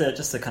it, just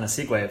to kind of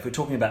segue, if we're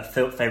talking about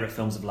favourite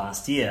films of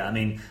last year, I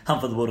mean,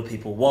 Hunt for the Wilder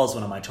People was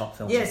one of my top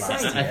films of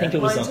last year. I think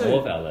it was on all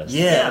of our lists.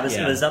 Yeah,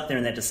 it was up there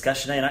in that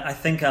discussion. And I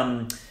think,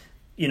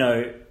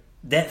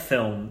 that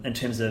film, in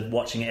terms of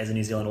watching it as a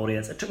New Zealand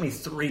audience, it took me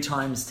 3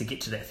 times to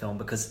get to that film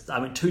because I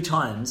went 2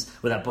 times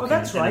without booking in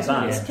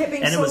advance.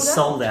 And it was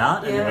sold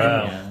out.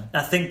 And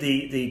I think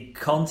the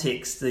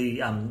context,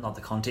 this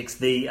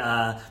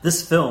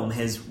film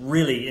has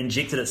really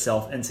injected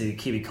itself into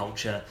Kiwi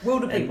culture.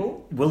 Wilder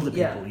People,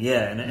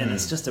 and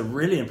it's just a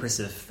really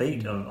impressive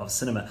feat of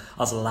cinema. I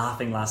was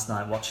laughing last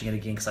night watching it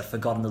again because I'd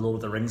forgotten the Lord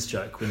of the Rings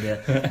joke when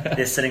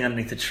they're sitting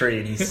underneath a tree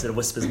and he sort of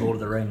whispers Lord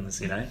of the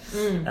Rings,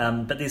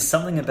 But there's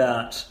something about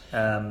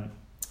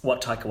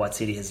what Taika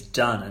Waititi has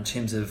done in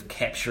terms of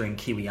capturing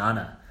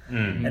Kiwiana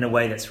in a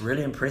way that's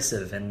really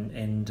impressive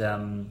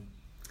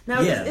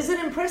Now, is it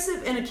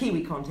impressive in a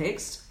Kiwi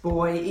context?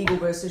 Boy, eagle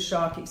versus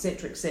shark,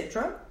 etc.,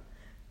 etc.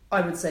 I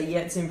would say,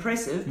 yeah, it's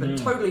impressive, but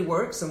totally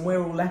works, and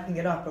we're all lapping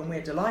it up, and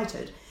we're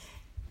delighted.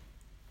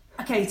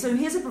 Okay, so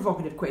here's a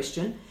provocative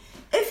question.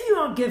 If you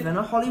are given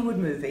a Hollywood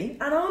movie,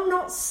 and I'm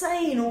not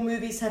saying all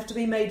movies have to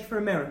be made for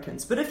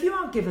Americans, but if you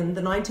are given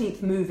the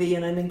 19th movie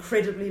in an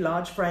incredibly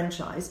large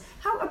franchise,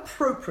 how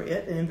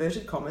appropriate, in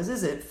inverted commas,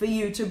 is it for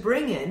you to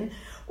bring in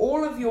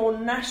all of your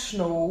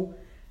national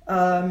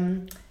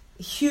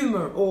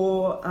humour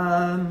or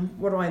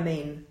what do I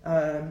mean?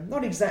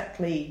 Not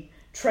exactly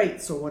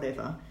traits or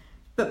whatever,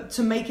 but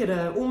to make it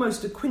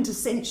almost a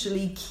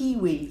quintessentially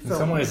Kiwi film. In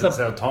some ways, it's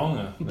our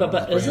Tonga.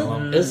 But is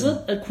it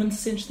a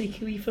quintessentially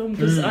Kiwi film?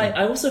 Because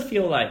I also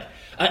feel like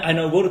I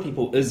know World of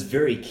People is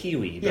very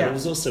Kiwi, but it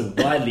was also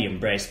widely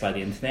embraced by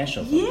the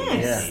international film community.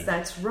 Yes,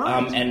 that's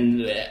right.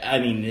 And I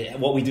mean,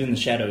 What We Do in the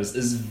Shadows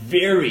is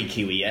very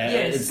Kiwi.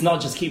 Yes. It's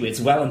not just Kiwi; it's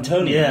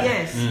Wellingtonian. Yeah.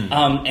 Yes.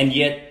 And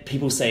yet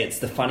people say it's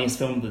the funniest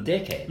film of the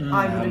decade.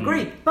 I would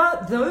agree.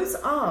 But those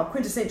are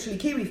quintessentially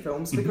Kiwi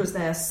films because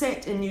they are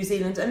set in New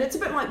Zealand, and it's a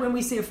bit like when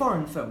we see a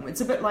foreign film.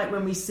 It's a bit like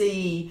when we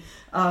see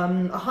a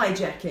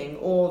hijacking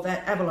or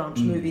that Avalanche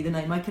movie, the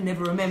name I can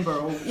never remember,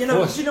 or do you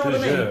know what I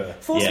mean?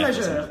 Force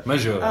Majeure.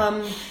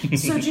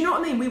 So do you know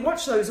what I mean? We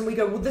watch those and we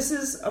go, well, this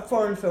is a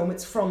foreign film.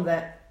 It's from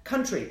that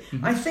country.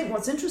 I think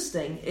what's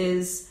interesting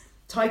is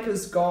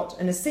Taika's got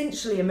an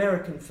essentially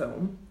American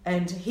film,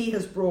 and he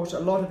has brought a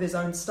lot of his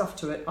own stuff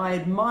to it. I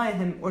admire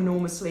him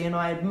enormously, and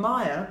I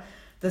admire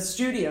the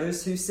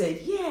studios who said,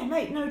 yeah,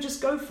 mate, no,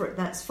 just go for it,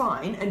 that's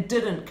fine, and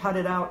didn't cut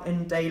it out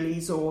in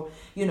dailies or,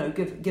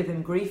 give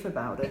him grief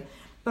about it.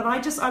 But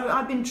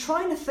I've been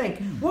trying to think,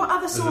 what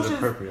other sort of...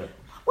 appropriate?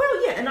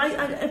 Well, yeah,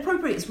 and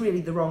appropriate is really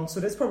the wrong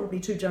sort. It's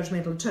probably too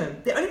judgmental a term.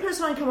 The only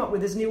person I can come up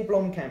with is Neil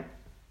Blomkamp,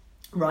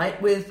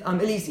 right, with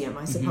Elysium,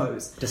 I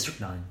suppose.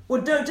 District 9.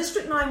 Well, no,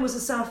 District 9 was a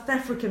South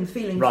African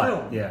feeling Right,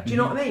 film. yeah. Do you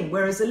know what I mean?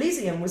 Whereas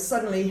Elysium was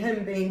suddenly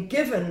him being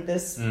given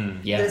this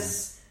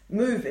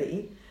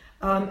movie.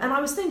 And I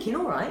was thinking,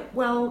 all right,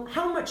 well,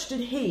 how much did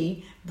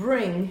he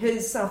bring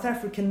his South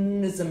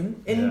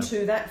Africanism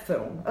into that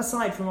film,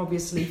 aside from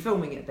obviously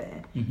filming it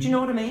there? Do you know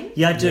what I mean?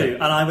 Yeah, I do,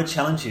 and I would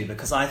challenge you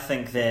because I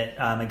think that,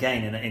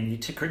 again, and you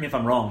correct me if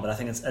I'm wrong, but I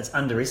think it's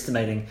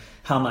underestimating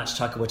how much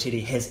Taika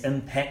Waititi has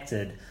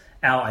impacted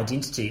our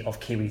identity of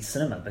Kiwi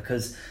cinema,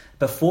 because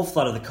before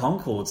Flight of the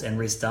Conchords and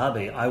Res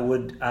Derby, I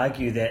would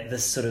argue that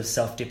this sort of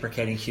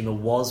self-deprecating humour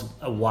was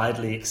a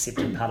widely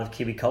accepted part of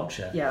Kiwi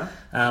culture. Yeah.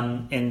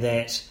 And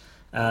that,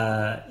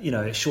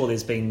 sure,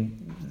 there's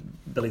been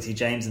Billy T.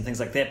 James and things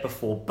like that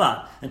before,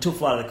 but until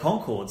Flight of the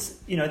Conchords,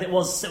 that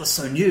was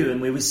so new,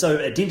 and we were so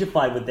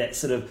identified with that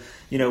sort of,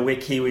 we're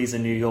Kiwis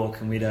in New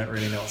York and we don't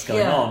really know what's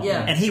going on.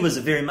 Yeah. And he was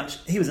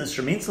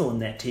instrumental in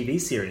that TV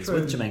series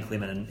with Jermaine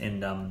Clement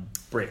and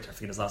Brett, I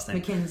forget his last name.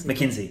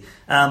 Mackenzie.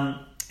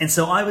 And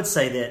so I would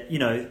say that,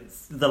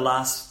 the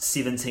last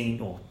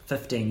 17 or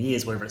 15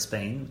 years, whatever it's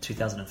been,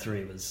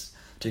 2003 was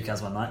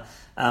 2001 Night,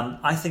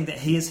 I think that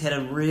he has had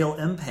a real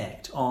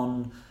impact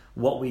on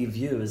what we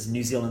view as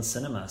New Zealand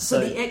cinema. So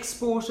the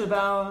export of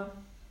our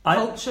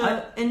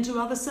culture into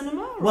other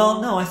cinema? Or?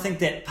 Well, no, I think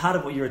that part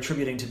of what you're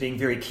attributing to being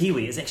very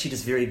Kiwi is actually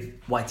just very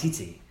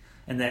Waititi.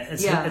 And that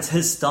it's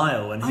his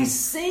style, and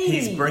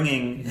he's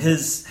bringing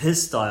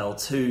his style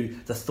to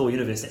the Thor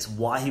universe. That's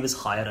why he was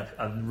hired.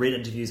 I've read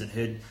interviews and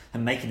heard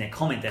him making that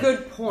comment.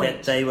 Good point.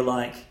 That they were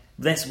like,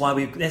 that's why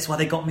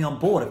they got me on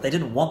board. If they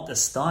didn't want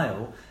this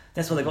style,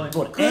 that's why they got me on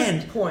board.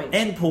 Good point.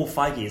 And Paul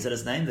Feige, is that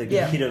his name? The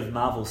head of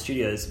Marvel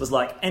Studios was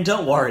like, and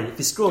don't worry, if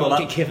you screw it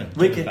up, Kevin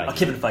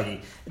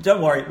Feige.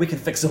 Don't worry, we can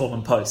fix it all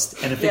in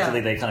post. And effectively,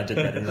 they kind of did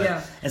that.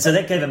 Anyway. And so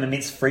that gave him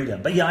immense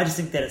freedom. But I just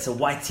think that it's a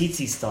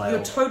Waititi style.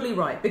 You're totally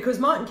right, because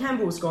Martin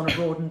Campbell's gone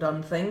abroad and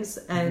done things,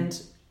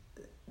 and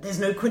there's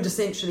no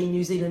quintessentially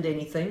New Zealand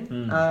anything.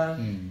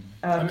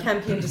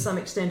 Campion to some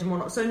extent and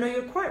whatnot. So no,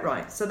 you're quite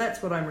right. So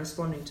that's what I'm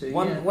responding to.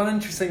 One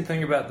interesting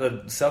thing about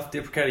the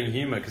self-deprecating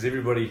humour, because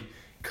everybody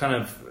kind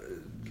of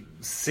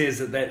says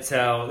that's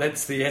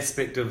the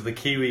aspect of the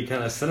Kiwi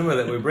kind of cinema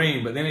that we're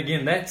bringing, but then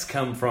again, that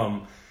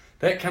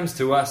comes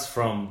to us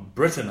from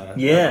Britain. I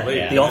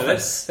believe. The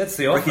Office. That's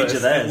the Office.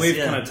 Gervais, and we've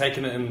kind of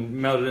taken it and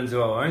melded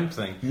into our own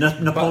thing.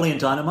 Napoleon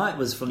Dynamite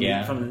was from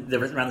around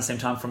the same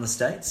time from the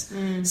States.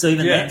 So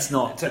even that's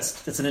not.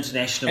 It's an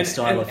international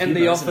style of humor. And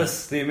the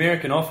Office, the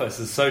American Office,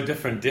 is so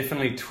different.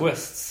 Definitely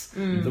twists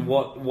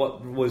what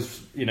was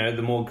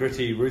the more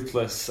gritty,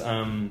 ruthless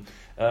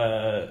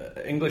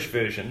English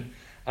version.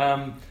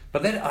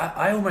 But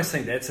I almost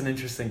think that's an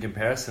interesting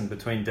comparison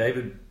between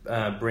David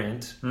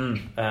Brent,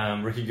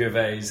 Ricky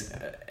Gervais,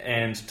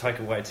 and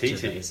Taika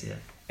Waititi,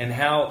 and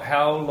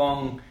how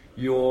long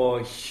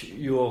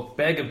your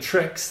bag of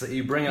tricks that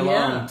you bring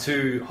along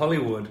to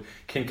Hollywood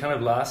can kind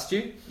of last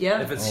you.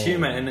 If it's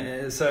humour,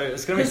 and so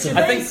it's going to be.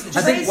 I think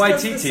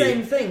Waititi does the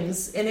same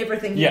things in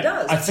everything he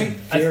does. I think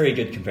very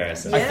good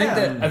comparison.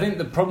 I think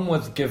the problem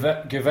with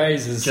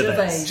Gervais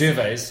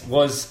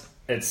was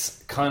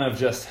it's kind of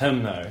just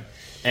him though.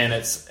 And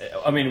it's,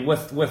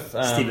 with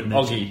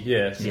Oggy,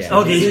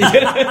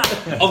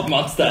 Oggy, Og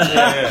Monster,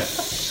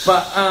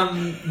 But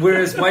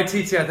whereas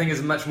Waititi, I think,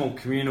 is a much more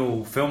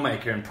communal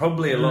filmmaker and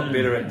probably a lot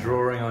better at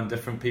drawing on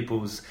different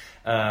people's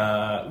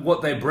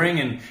what they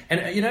bring,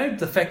 and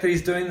the fact that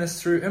he's doing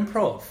this through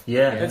improv.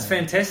 It's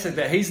fantastic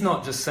that he's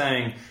not just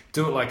saying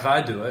do it like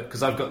I do it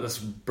because I've got this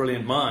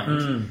brilliant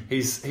mind.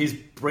 He's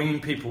bringing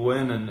people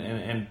in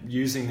and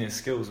using their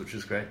skills, which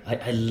is great.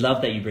 I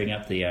love that you bring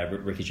up the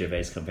Ricky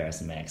Gervais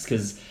comparison, Max,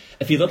 because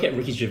if you look at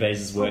Ricky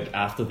Gervais's work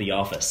after The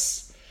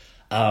Office,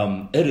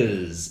 It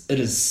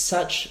is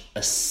such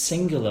a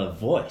singular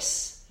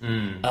voice.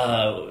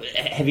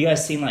 Have you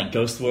guys seen like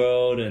Ghost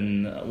World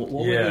and what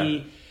were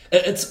the?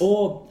 It's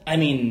all. I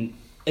mean,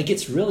 it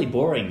gets really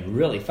boring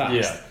really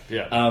fast.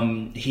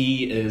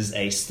 He is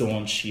a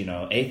staunch,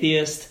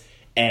 atheist,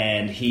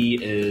 and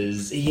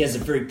he has a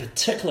very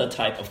particular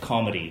type of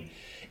comedy.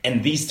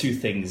 And these two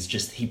things,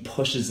 he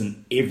pushes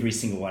in every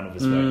single one of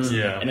his works.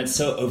 And it's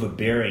so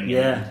overbearing.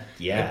 Yeah.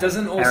 It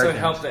doesn't also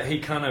help that he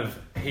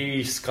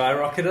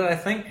skyrocketed, I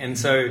think. And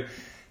so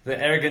the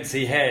arrogance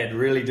he had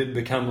really did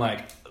become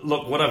like,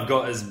 look, what I've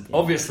got is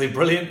obviously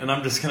brilliant, and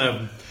I'm just going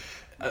to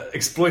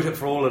exploit it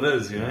for all it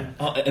is,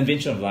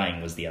 Invention of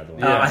Lying was the other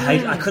one.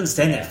 I couldn't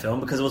stand that film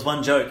because it was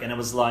one joke and it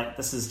was like,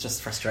 this is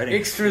just frustrating.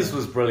 Extras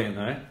was brilliant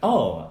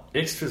though.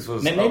 Extras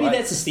was maybe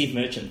that's a Steve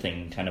Merchant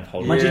thing, kind of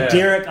holding.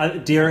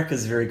 Derek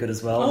is very good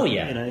as well.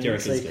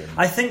 Derek is good.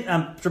 I think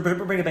to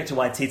bring it back to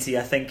Waititi,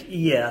 I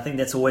think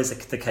that's always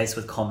the case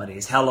with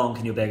comedies. How long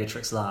can your bag of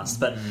tricks last?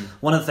 But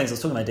one of the things I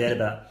was talking to my dad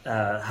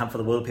about Hunt for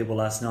the Wilderpeople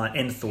last night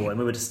and Thor, and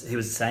he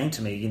was saying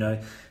to me,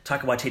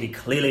 Taika Waititi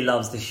clearly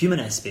loves the human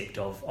aspect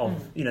of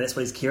that's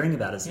what he's caring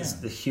about is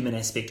the human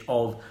aspect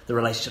of the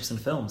relationships in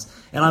films.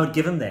 And I would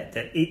give him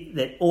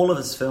that all of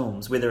his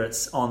films, whether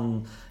it's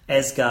on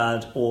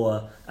Asgard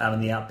or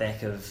in the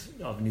outback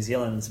of New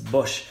Zealand's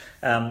bush,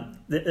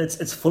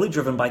 it's fully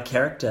driven by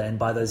character and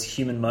by those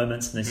human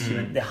moments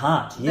and their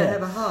heart. They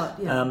have a heart,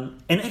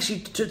 and actually,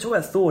 to talk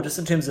about Thor, just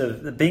in terms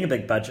of being a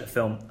big budget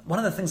film, one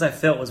of the things I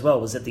felt as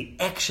well was that the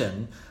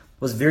action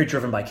was very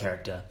driven by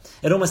character.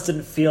 It almost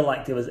didn't feel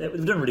like it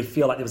didn't really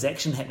feel like there was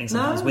action happening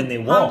sometimes when there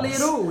was. Hardly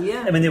at all,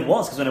 yeah. I mean, there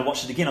was, because when I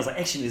watched it again, I was like,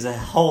 actually, there's a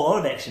whole lot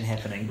of action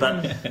happening,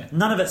 but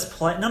none of it's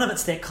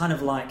that kind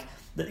of like,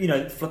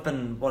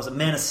 flipping,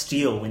 Man of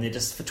Steel, when they're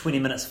just for 20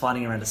 minutes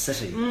fighting around a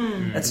city.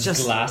 It's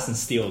just glass and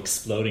steel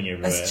exploding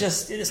everywhere.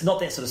 It's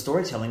not that sort of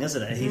storytelling,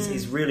 isn't it?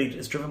 He's really,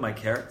 it's driven by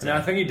character. No,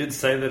 I think he did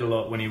say that a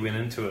lot when he went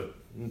into it.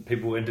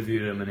 People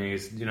interviewed him and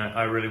he's,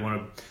 I really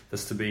wanted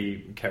this to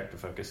be character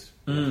focused.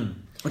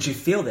 Would you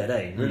feel that,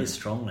 really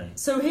strongly?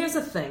 So here's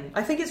the thing.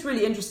 I think it's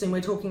really interesting. We're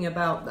talking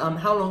about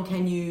how long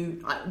can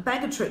you...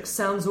 Bag of tricks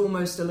sounds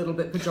almost a little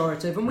bit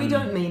pejorative, and we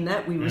don't mean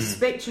that. We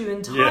respect you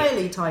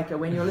entirely, Taika,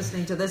 when you're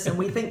listening to this, and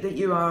we think that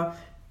you are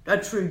a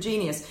true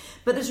genius.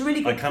 But there's a really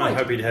good I kind of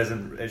hope he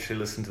hasn't actually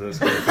listened to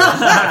this.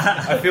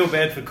 I feel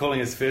bad for calling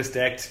his first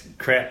act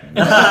crap.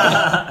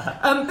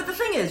 But the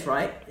thing is,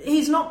 right,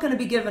 he's not going to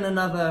be given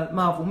another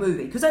Marvel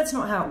movie, because that's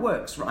not how it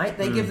works, right?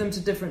 They give them to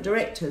different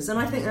directors, and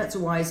I think that's a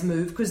wise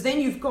move, because then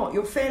you've got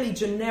your fairly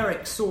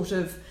generic sort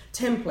of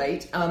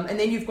template, and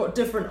then you've got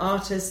different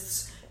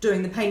artists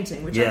doing the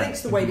painting, which I think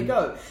is the way to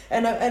go.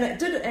 And it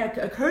did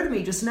occur to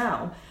me just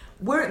now,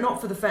 were it not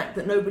for the fact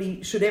that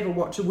nobody should ever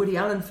watch a Woody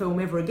Allen film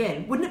ever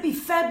again, wouldn't it be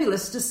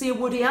fabulous to see a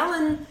Woody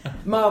Allen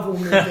Marvel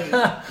movie?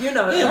 With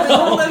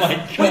all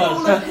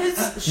of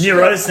his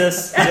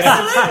neurosis.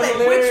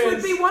 Absolutely, which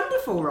would be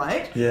wonderful,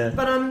 right? Yeah.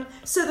 But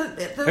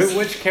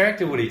which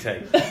character would he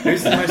take?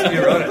 Who's the most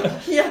neurotic?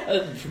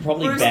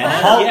 Probably Bruce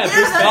Banner. Banner. Yeah,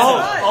 Bruce Banner.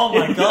 Right. Oh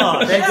my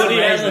god, That's Woody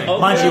amazing. Allen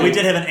Hulk. Mind you, we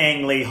did have an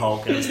Ang Lee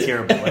Hulk, and it was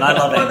terrible, and I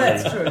love Ang Lee.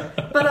 that's true.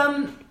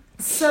 But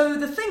so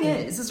the thing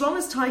is, as long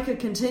as Taika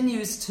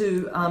continues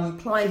to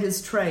ply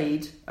his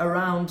trade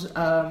around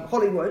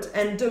Hollywood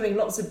and doing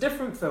lots of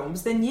different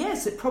films, then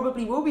yes, it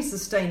probably will be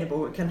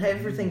sustainable. It can have,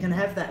 everything can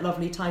have that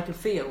lovely Taika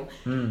feel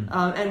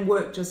and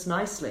work just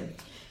nicely.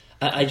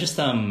 I just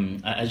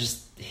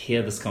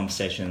hear this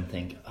conversation and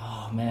think,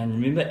 oh man,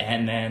 remember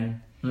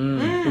Ant-Man?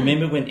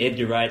 Remember when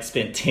Edgar Wright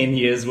spent 10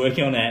 years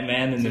working on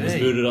Ant-Man and then was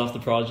booted off the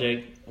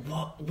project?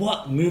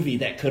 What movie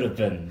that could have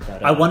been?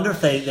 I wonder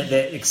if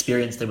that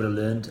experience, they would have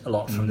learned a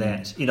lot from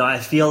that. I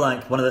feel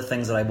like one of the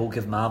things that I will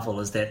give Marvel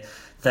is that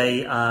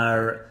they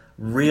are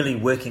really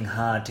working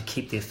hard to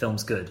keep their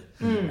films good.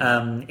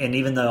 And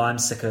even though I'm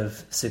sick of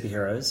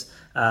superheroes,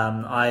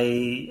 I'm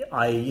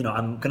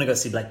going to go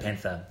see Black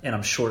Panther, and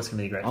I'm sure it's going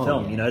to be a great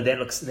film. Yeah.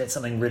 That's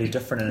something really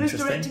different and Who's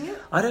interesting. directing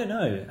it? I don't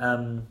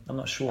know. I'm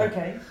not sure.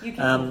 Okay, you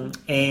can.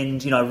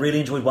 And I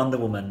really enjoyed Wonder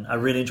Woman. I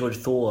really enjoyed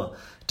Thor,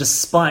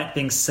 despite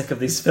being sick of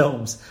these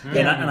films.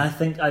 And I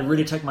think I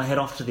really take my hat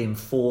off to them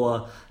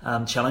for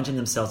challenging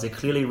themselves. They're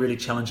clearly really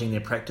challenging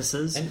their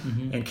practices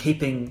and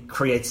keeping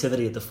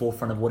creativity at the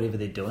forefront of whatever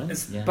they're doing.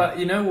 But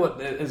you know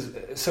what?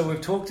 So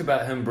we've talked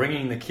about him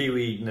bringing the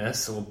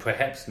Kiwi-ness, or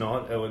perhaps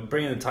not, or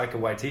bringing the Taika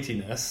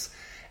Waititi-ness,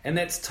 and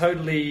that's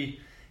totally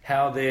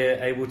how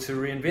they're able to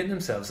reinvent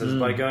themselves, is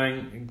by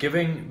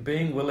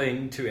being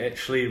willing to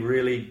actually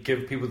really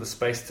give people the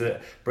space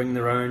to bring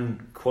their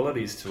own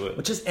qualities to it.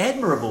 Which is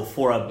admirable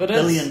for a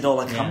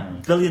billion-dollar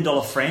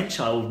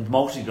franchise, or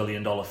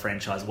multi-billion-dollar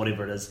franchise,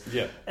 whatever it is.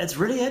 Yeah. It's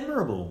really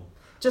admirable.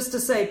 Just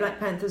to say, Black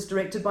Panther's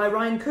directed by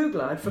Ryan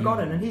Coogler. I'd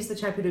forgotten, and he's the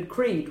chap who did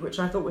Creed, which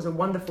I thought was a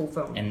wonderful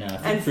film. And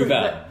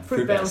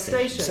Fruitvale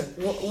Station. So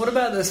what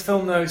about this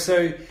film, though?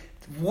 So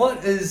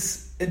what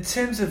is, in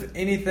terms of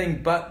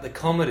anything but the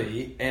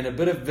comedy and a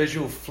bit of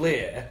visual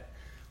flair,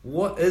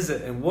 what is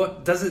it, and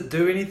what does it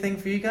do anything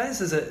for you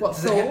guys? Is it What,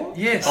 does it Thor? have,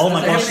 yes? Oh my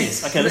Does it have gosh, any-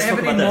 yes. Okay, does let's it have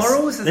talk any about this.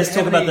 morals? Does Let's it talk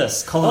have about any-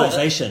 this.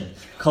 Colonization.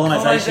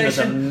 Colonization is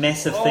a Colonization.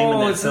 massive theme in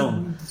that it's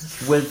film.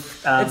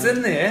 With it's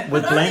in there.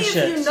 with But only if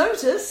you Blanchett.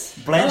 notice.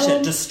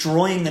 Blanchett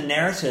destroying the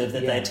narrative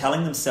that they're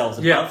telling themselves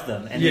above Yeah.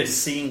 them, and Yes. then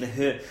seeing the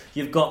hurt.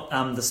 You've got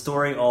the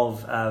story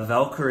of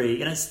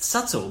Valkyrie, and it's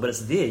subtle, but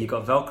it's there. You've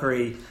got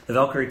the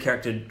Valkyrie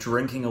character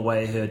drinking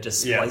away her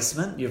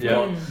displacement. You've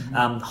got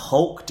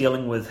Hulk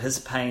dealing with his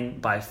pain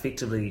by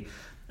effectively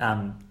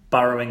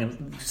burrowing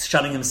and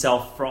shutting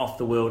himself off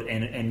the world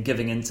and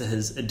giving into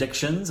his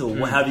addictions,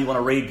 or however you want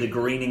to read the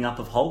greening up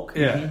of Hulk.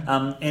 Yeah.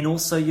 And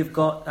also you've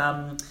got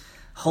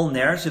whole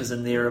narratives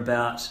in there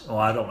about... Oh,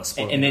 I don't want to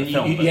spoil And then the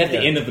film, you but have the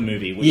yeah. end of the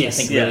movie, which Yes, I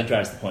think yeah. really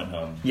drives the point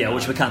home. Yeah,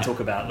 which we can't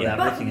talk about without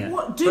But wrecking it.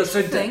 what, do But you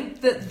so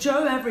think that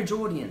Joe, average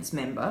audience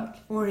member,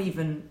 or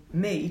even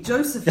me,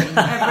 Josephine,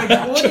 average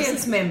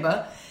audience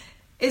member,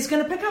 is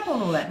going to pick up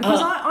on all that?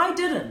 Because I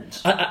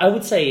didn't. I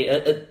would say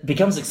it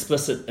becomes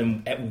explicit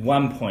at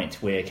one point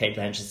where Cate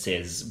Blanchett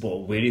says,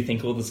 well, where do you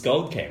think all this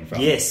gold came from?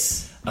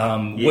 Yes.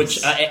 Yes.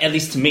 Which, at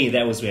least to me,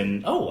 that was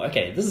when, oh,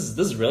 okay, this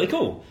is really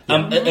cool.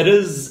 It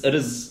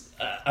is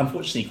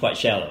unfortunately quite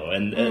shallow,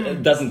 and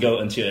it doesn't go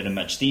into it in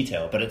much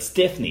detail, but it's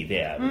definitely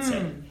there, I would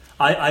say.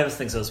 I always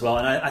think so as well,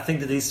 and I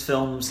think that these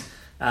films,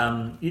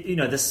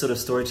 this sort of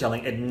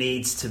storytelling, it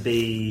needs to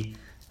be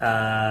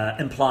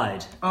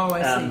implied. Oh,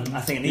 I see.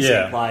 I think it needs to be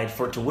implied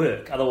for it to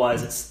work.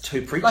 Otherwise, it's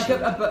too preachy. Like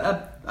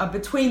a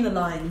between the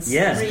lines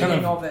Yeah.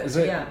 reading of it.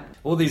 Yeah.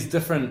 All these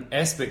different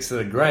aspects that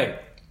are great,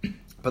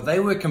 but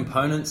they were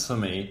components for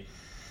me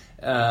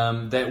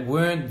that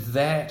weren't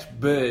that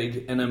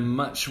big in a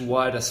much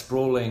wider,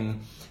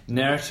 sprawling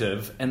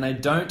narrative, and they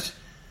don't.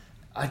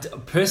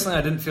 Personally,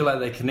 I didn't feel like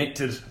they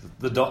connected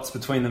the dots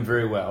between them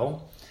very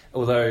well.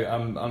 Although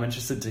I'm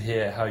interested to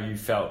hear how you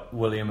felt,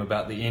 William,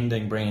 about the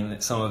ending, bringing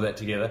some of that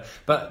together.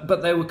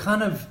 But they were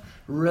kind of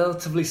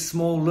relatively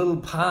small little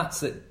parts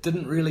that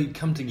didn't really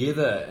come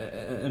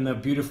together in a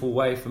beautiful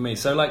way for me.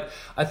 So,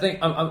 I think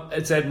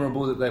it's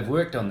admirable that they've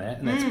worked on that,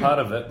 and that's part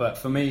of it. But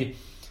for me,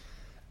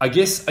 I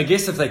guess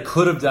if they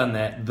could have done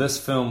that, this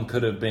film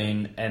could have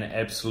been an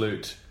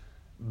absolute,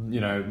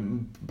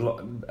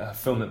 a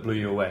film that blew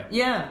you away.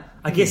 Yeah.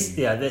 I guess,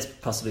 that's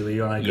possibly where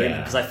you're on agreement, Yeah.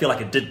 because I feel like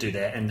it did do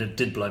that, and it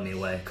did blow me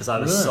away, because I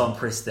was so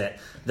impressed that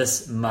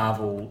this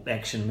Marvel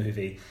action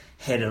movie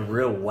had a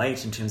real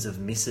weight in terms of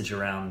message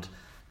around,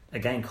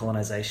 again,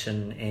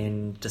 colonization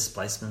and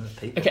displacement of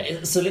people.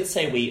 Okay, so let's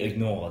say we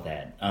ignore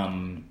that.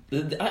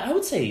 I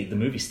would say the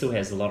movie still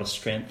has a lot of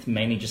strength,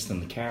 mainly just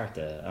in the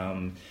character.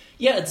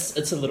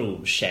 It's a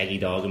little shaggy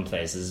dog in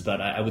places,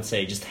 but I would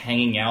say just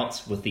hanging out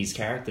with these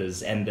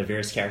characters and the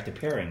various character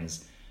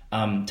pairings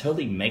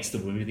totally makes the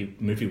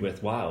movie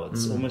worthwhile.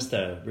 It's almost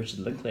a Richard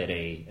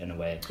Linklater in a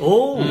way.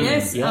 Oh,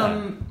 Yes,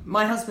 yeah.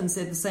 my husband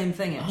said the same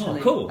thing, actually.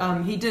 Oh,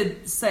 cool. He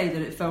did say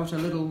that it felt a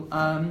little,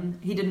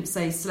 he didn't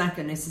say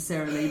slacker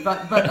necessarily,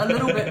 but a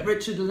little bit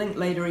Richard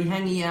Linklater-y,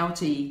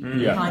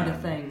 hangy-outy kind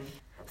of thing.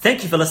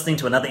 Thank you for listening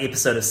to another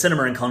episode of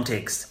Cinema in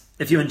Context.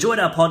 If you enjoyed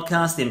our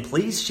podcast, then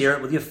please share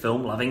it with your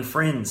film-loving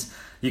friends.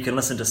 You can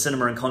listen to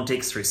Cinema in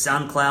Context through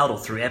SoundCloud or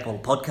through Apple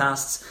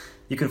Podcasts.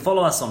 You can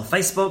follow us on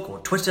Facebook or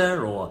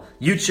Twitter or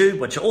YouTube,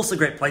 which are also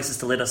great places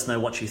to let us know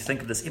what you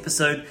think of this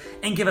episode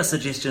and give us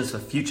suggestions for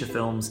future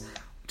films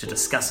to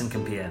discuss and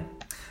compare.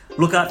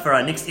 Look out for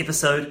our next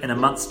episode in a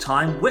month's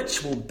time,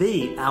 which will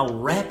be our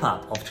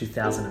wrap-up of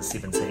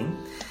 2017.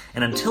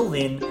 And until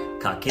then,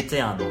 ka kite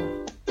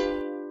anō.